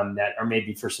that are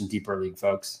maybe for some deeper league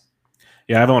folks.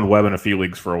 Yeah, I've owned Webb in a few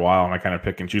leagues for a while, and I kind of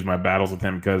pick and choose my battles with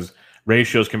him because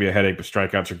ratios can be a headache, but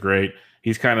strikeouts are great.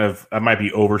 He's kind of, I might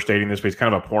be overstating this, but he's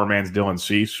kind of a poor man's Dylan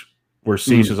Cease, where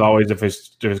Cease is always, if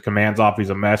his command's off, he's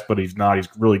a mess, but he's not. He's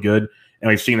really good. And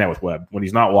we've seen that with Webb. When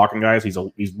he's not walking guys, he's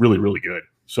really, really good.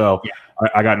 So yeah.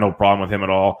 I got no problem with him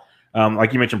at all.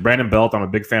 Like you mentioned, Brandon Belt, I'm a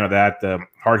big fan of that. The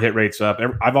hard hit rate's up.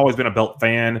 I've always been a Belt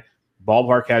fan.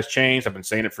 Ballpark has changed. I've been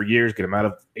saying it for years. Get him out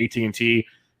of AT&T.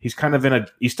 He's kind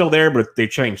of he's still there, but they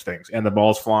changed things, and the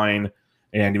ball's flying.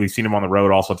 And we've seen him on the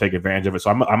road also take advantage of it. So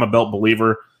I'm a Belt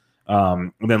believer.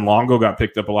 And then Longo got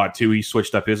picked up a lot too. He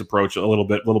switched up his approach a little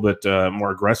bit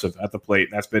more aggressive at the plate.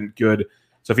 That's been good.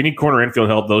 So if you need corner infield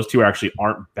help, those two actually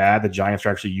aren't bad. The Giants are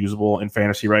actually usable in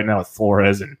fantasy right now with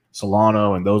Flores and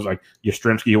Solano and those like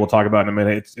Yastrzemski, we'll talk about in a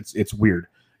minute. It's weird.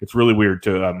 It's really weird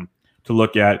to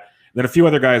look at. And then a few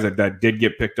other guys that did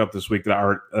get picked up this week that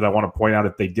I want to point out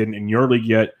if they didn't in your league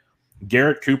yet.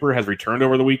 Garrett Cooper has returned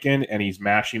over the weekend and he's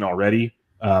mashing already.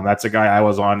 That's a guy I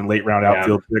was on late round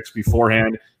outfield picks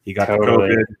beforehand. He got the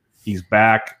COVID. He's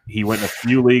back. He went in a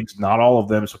few leagues, not all of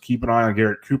them. So keep an eye on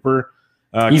Garrett Cooper.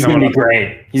 He's going to be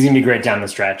great. He's going to be great down the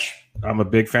stretch. I'm a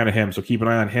big fan of him, so keep an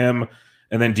eye on him.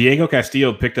 And then Diego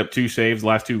Castillo picked up 2 saves, the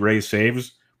last 2 Rays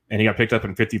saves, and he got picked up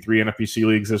in 53 NFBC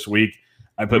leagues this week.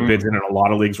 I put bids in a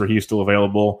lot of leagues where he's still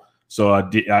available. So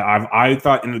I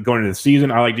thought going into the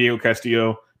season, I like Diego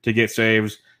Castillo to get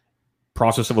saves.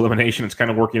 process of elimination. It's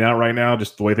kind of working out right now,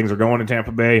 just the way things are going in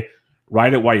Tampa Bay.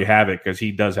 Ride it while you have it because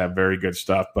he does have very good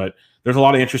stuff. But there's a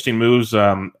lot of interesting moves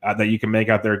that you can make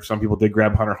out there. Some people did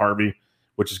grab Hunter Harvey,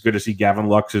 which is good to see. Gavin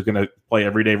Lux is going to play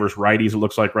every day versus righties, it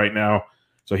looks like right now.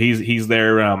 So he's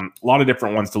there. A lot of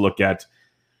different ones to look at.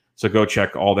 So go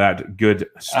check all that good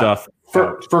stuff.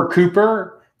 For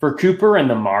Cooper and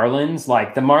the Marlins,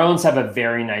 like the Marlins have a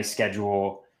very nice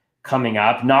schedule coming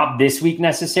up. Not this week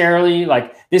necessarily.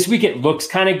 Like this week it looks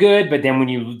kind of good, but then when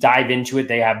you dive into it,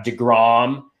 they have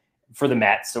DeGrom for the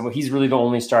Mets. So he's really the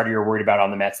only starter you're worried about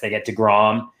on the Mets. They get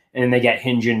DeGrom, and then they get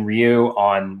Hyun-Jin Ryu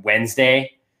on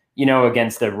Wednesday,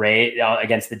 against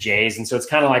the Jays. And so it's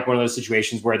kind of like one of those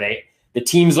situations where the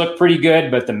teams look pretty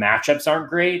good, but the matchups aren't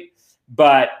great.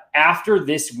 But after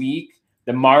this week,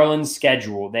 the Marlins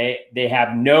schedule, they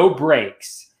have no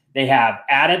breaks. They have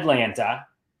at Atlanta,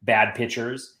 bad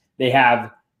pitchers. They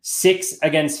have 6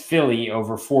 against Philly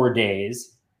over 4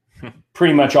 days.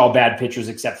 Pretty much all bad pitchers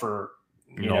except for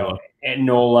Nola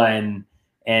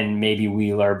and maybe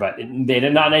Wheeler, but they're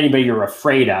not anybody you're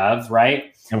afraid of,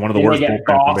 right? And one of the worst bullpens in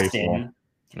Boston.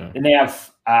 Yeah. And they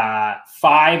have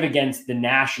 5 against the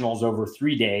Nationals over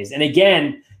 3 days. And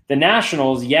again, the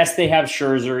Nationals, yes, they have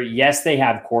Scherzer. Yes, they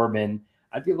have Corbin.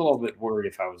 I'd be a little bit worried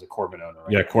if I was a Corbin owner.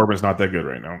 Right now. Corbin's not that good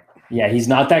right now. Yeah, he's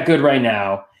not that good right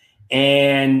now.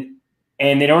 And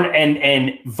they don't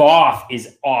and Voth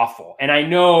is awful. And I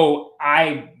know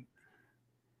I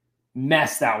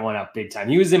messed that one up big time.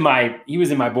 He was in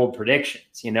my bold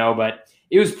predictions, but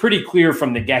it was pretty clear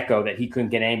from the get-go that he couldn't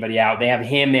get anybody out. They have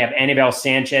him, they have Anibal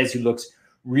Sanchez, who looks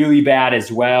really bad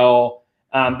as well.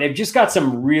 They've just got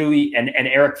some really and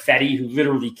Eric Fetty, who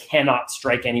literally cannot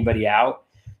strike anybody out.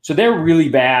 So they're really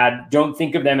bad. Don't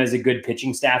think of them as a good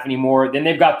pitching staff anymore. Then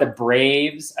they've got the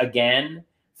Braves again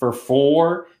for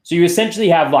 4. So you essentially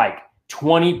have like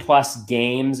 20 plus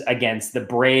games against the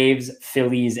Braves,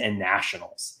 Phillies, and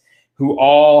Nationals, who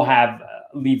all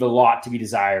leave a lot to be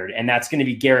desired. And that's going to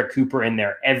be Garrett Cooper in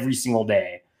there every single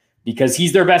day because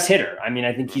he's their best hitter. I mean,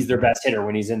 I think he's their best hitter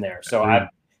when he's in there. So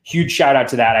huge shout out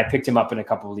to that. I picked him up in a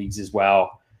couple of leagues as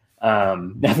well.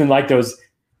 Nothing like those,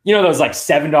 those like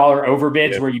 $7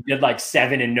 overbids where you bid like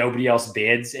 7 and nobody else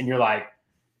bids. And you're like,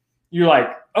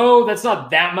 oh, that's not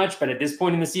that much. But at this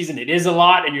point in the season, it is a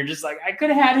lot. And you're just like, I could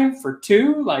have had him for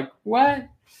 2. Like what?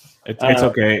 It's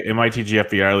okay. In my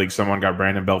TGFBI league, someone got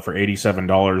Brandon Belt for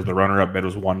 $87. The runner-up bid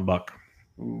was $1.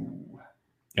 Ooh.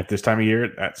 At this time of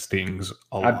year, that stings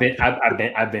a lot.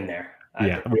 I've been there.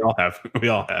 We all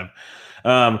have.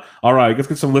 All right, let's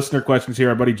get some listener questions here.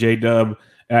 Our buddy J-Dub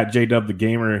at J-Dub the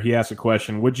Gamer, he asked a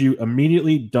question. Would you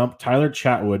immediately dump Tyler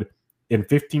Chatwood in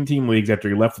 15-team leagues after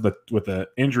he left with an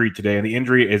injury today? And the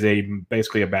injury is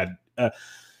basically a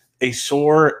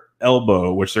sore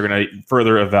elbow, which they're going to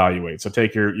further evaluate. So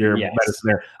take your medicine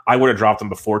there. I would have dropped him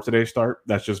before today's start.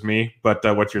 That's just me. But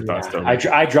what's your thoughts, Toby?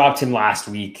 I dropped him last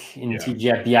week in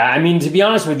TGF. Yeah, I mean, to be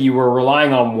honest with you, we're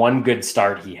relying on one good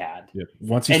start he had. Yeah.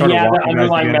 Once he started walking, the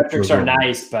underlying metrics are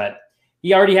nice, but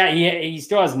he already he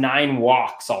still has 9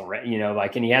 walks already,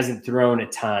 and he hasn't thrown a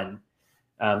ton.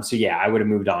 So yeah, I would have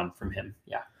moved on from him.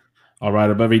 Yeah. All right,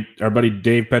 our buddy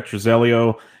Dave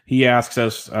Petrozelio, he asks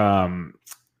us,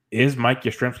 is Mike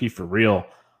Yastrzemski for real?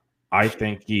 I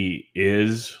think he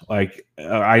is. I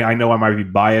know I might be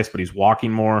biased, but he's walking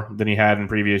more than he had in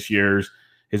previous years.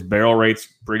 His barrel rate's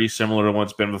pretty similar to what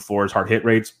it's been before. His hard hit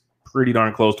rate's pretty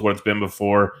darn close to what it's been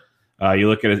before. You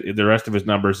look at the rest of his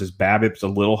numbers. His BABIP's a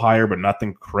little higher, but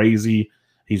nothing crazy.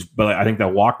 But I think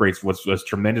that walk rate was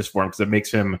tremendous for him because it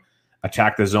makes him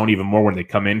attack the zone even more when they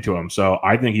come into him. So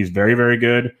I think he's very, very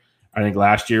good. I think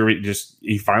last year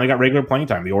he finally got regular playing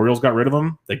time. The Orioles got rid of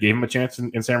him. They gave him a chance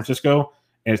in San Francisco,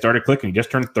 and it started clicking. He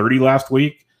just turned 30 last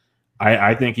week.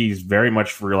 I think he's very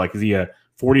much for is he a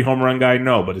 40 home run guy?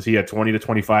 No, but is he a 20 to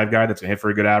 25 guy that's going to hit for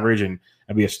a good average and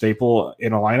be a staple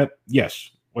in a lineup?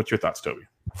 Yes. What's your thoughts, Toby?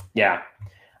 Yeah,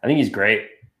 I think he's great.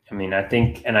 I mean, I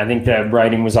think the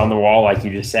writing was on the wall, like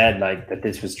you just said, that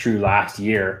this was true last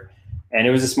year, and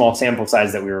it was a small sample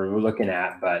size that we were looking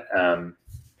at, but I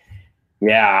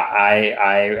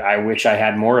wish I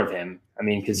had more of him. I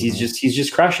mean, because he's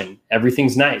just crushing.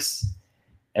 Everything's nice.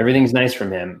 Everything's nice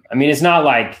from him. I mean, it's not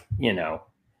like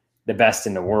the best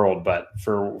in the world, but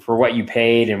for what you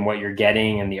paid and what you're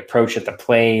getting and the approach at the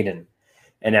plate and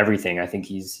everything, I think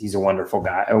he's a wonderful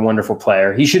guy, a wonderful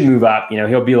player. He should move up.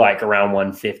 He'll be like around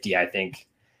 150, I think,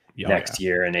 next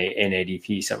year in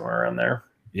ADP, somewhere around there.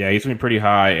 Yeah, he's been pretty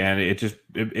high, and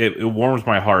it warms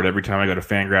my heart every time I go to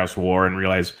Fangraphs WAR and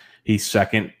realize he's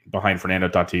second behind Fernando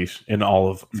Tatis in all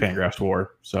of Fangraphs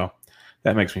WAR. So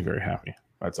that makes me very happy.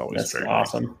 That's always very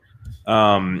awesome.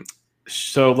 Nice.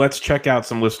 So let's check out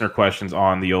some listener questions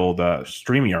on the old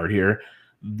StreamYard here.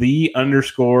 The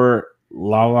 _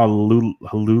 Lala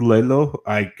Halulelo.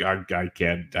 I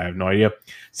can't. I have no idea.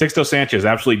 Sixto Sanchez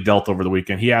absolutely dealt over the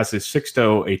weekend. He has his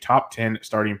Sixto a top 10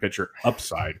 starting pitcher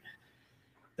upside.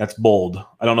 That's bold.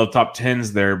 I don't know if top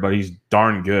 10's there, but he's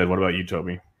darn good. What about you,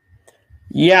 Toby?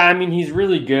 Yeah, I mean, he's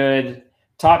really good.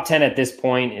 Top 10 at this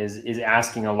point is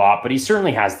asking a lot, but he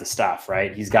certainly has the stuff,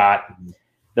 right? He's got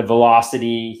the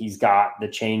velocity. He's got the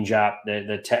changeup,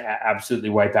 the absolutely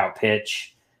wipeout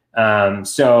pitch.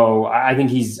 So I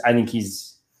think he's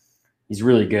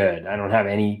really good.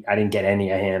 I didn't get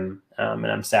any of him. And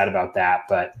I'm sad about that,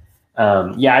 but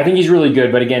yeah, I think he's really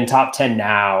good. But again, top 10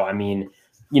 now. I mean,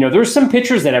 there's some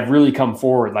pitchers that have really come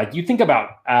forward. Like you think about,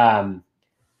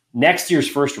 next year's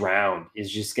first round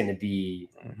is just going to be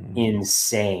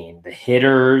insane. The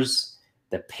hitters,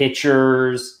 the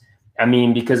pitchers. I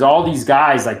mean, because all these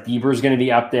guys like Bieber's going to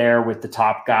be up there with the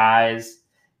top guys,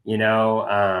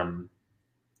 Gallen's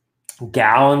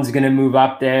going to move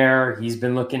up there. He's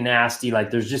been looking nasty.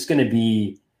 Like there's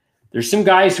some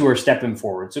guys who are stepping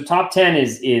forward. So top 10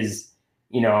 is,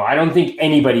 I don't think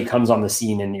anybody comes on the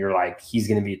scene and you're like, he's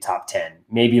going to be a top 10,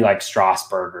 maybe like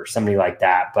Strasburg or somebody like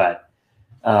that. But,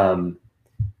 but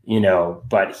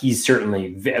he's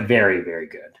certainly very, very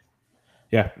good.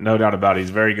 Yeah, no doubt about it.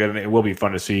 He's very good. And it will be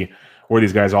fun to see where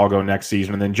these guys all go next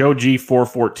season. And then Joe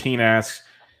G414 asks,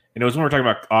 it was when we were talking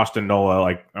about Austin Nola,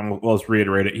 like, let's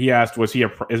reiterate it. He asked, is he a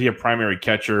primary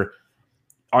catcher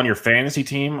on your fantasy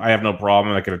team? I have no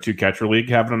problem, like in a 2-catcher league,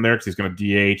 having him there because he's going to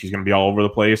DH. He's going to be all over the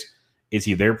place. Is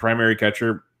he their primary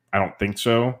catcher? I don't think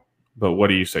so. But what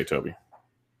do you say, Toby?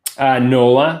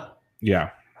 Nola? Yeah.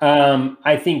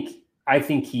 I think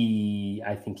he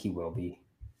will be.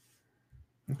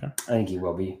 Okay. I think he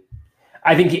will be.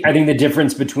 I think the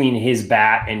difference between his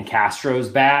bat and Castro's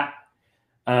bat,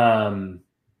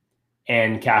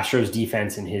 and Castro's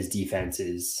defense and his defense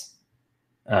is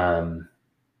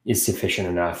sufficient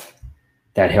enough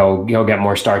that he'll get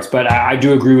more starts. But I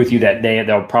do agree with you that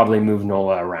they'll probably move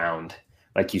Nola around,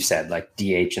 like you said, like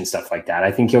DH and stuff like that.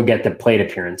 I think he'll get the plate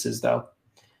appearances though.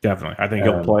 Definitely. I think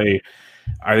he'll play.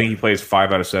 I think he plays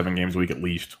 5 out of 7 games a week at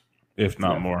least, if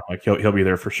not more. Like he'll be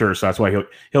there for sure. So that's why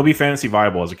he'll be fantasy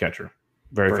viable as a catcher.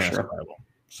 Very fantasy viable.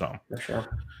 So for sure.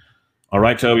 All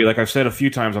right, Toby. Like I've said a few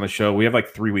times on the show, we have like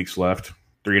 3 weeks left,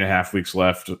 3.5 weeks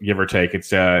left, give or take.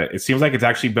 It seems like it's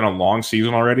actually been a long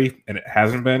season already, and it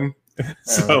hasn't been.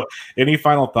 So, any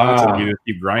final thoughts? You just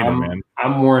keep grinding, man.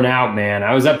 I'm worn out, man.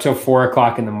 I was up till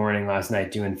 4:00 in the morning last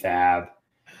night doing fab.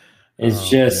 It's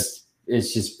just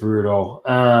brutal.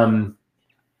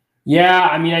 Yeah,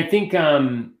 I mean, I think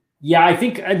what I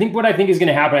think is going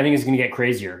to happen, I think it's going to get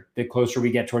crazier the closer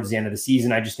we get towards the end of the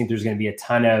season. I just think there's going to be a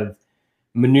ton of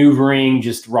maneuvering,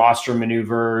 just roster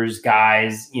maneuvers,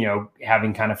 guys,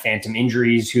 having kind of phantom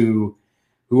injuries who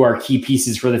are key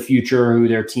pieces for the future, who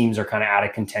their teams are kind of out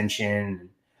of contention,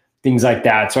 things like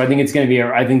that. So I think it's going to be,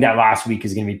 I think that last week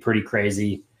is going to be pretty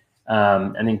crazy.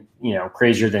 I think,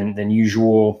 crazier than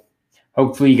usual.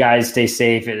 Hopefully you guys stay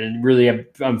safe. And really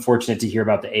unfortunate to hear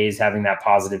about the A's having that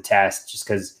positive test, just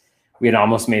because we had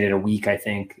almost made it a week, I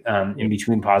think, in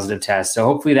between positive tests. So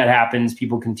hopefully that happens.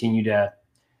 People continue to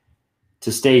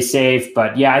stay safe.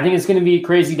 But yeah, I think it's going to be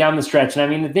crazy down the stretch. And I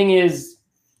mean, the thing is,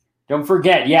 don't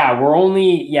forget, there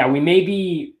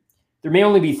may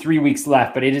only be 3 weeks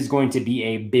left, but it is going to be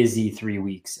a busy 3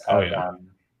 weeks.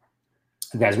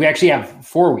 Guys, we actually have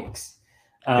 4 weeks.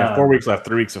 4 weeks left,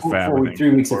 3 weeks of fab. 3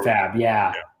 weeks of fab,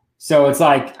 yeah. So it's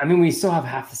like, I mean, we still have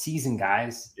half the season,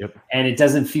 guys. Yep. And it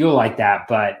doesn't feel like that,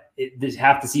 but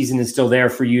half the season is still there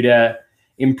for you to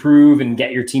improve and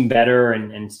get your team better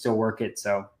and still work it.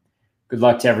 So good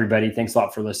luck to everybody. Thanks a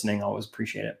lot for listening. Always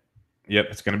appreciate it. Yep,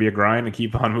 it's going to be a grind and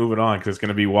keep on moving on because it's going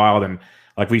to be wild. And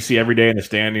like we see every day in the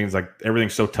standings, like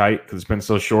everything's so tight because it's been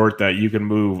so short that you can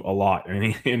move a lot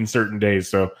in certain days.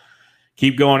 So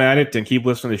keep going at it and keep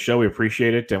listening to the show. We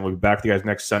appreciate it. And we'll be back with you guys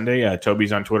next Sunday.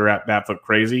 Toby's on Twitter at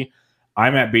BatFlipCrazy.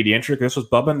 I'm at BD Intric. This was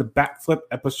Bubba and the Bat Flip,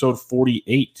 episode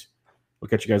 48. We'll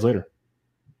catch you guys later.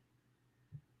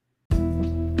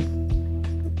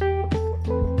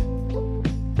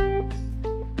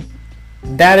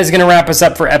 That is going to wrap us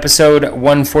up for episode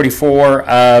 144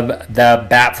 of the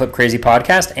Bat Flip Crazy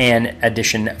podcast and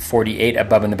edition 48 of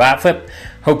Bubba and the Bat Flip.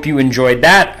 Hope you enjoyed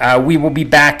that. We will be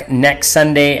back next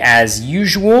Sunday as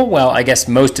usual. Well, I guess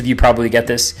most of you probably get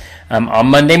this on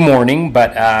Monday morning,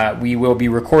 but we will be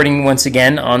recording once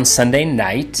again on Sunday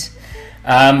night.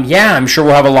 I'm sure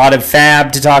we'll have a lot of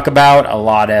fab to talk about, a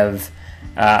lot of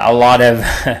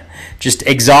just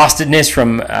exhaustedness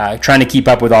from trying to keep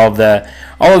up with all of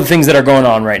the things that are going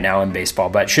on right now in baseball.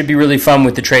 But should be really fun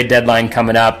with the trade deadline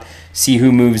coming up, see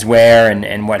who moves where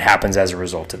and what happens as a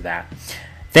result of that.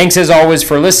 Thanks as always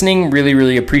for listening. Really,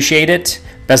 really appreciate it.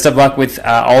 Best of luck with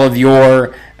all of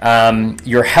your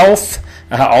health,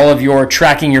 all of your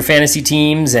tracking your fantasy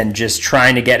teams, and just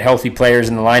trying to get healthy players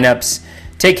in the lineups.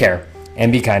 Take care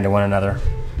and be kind to one another.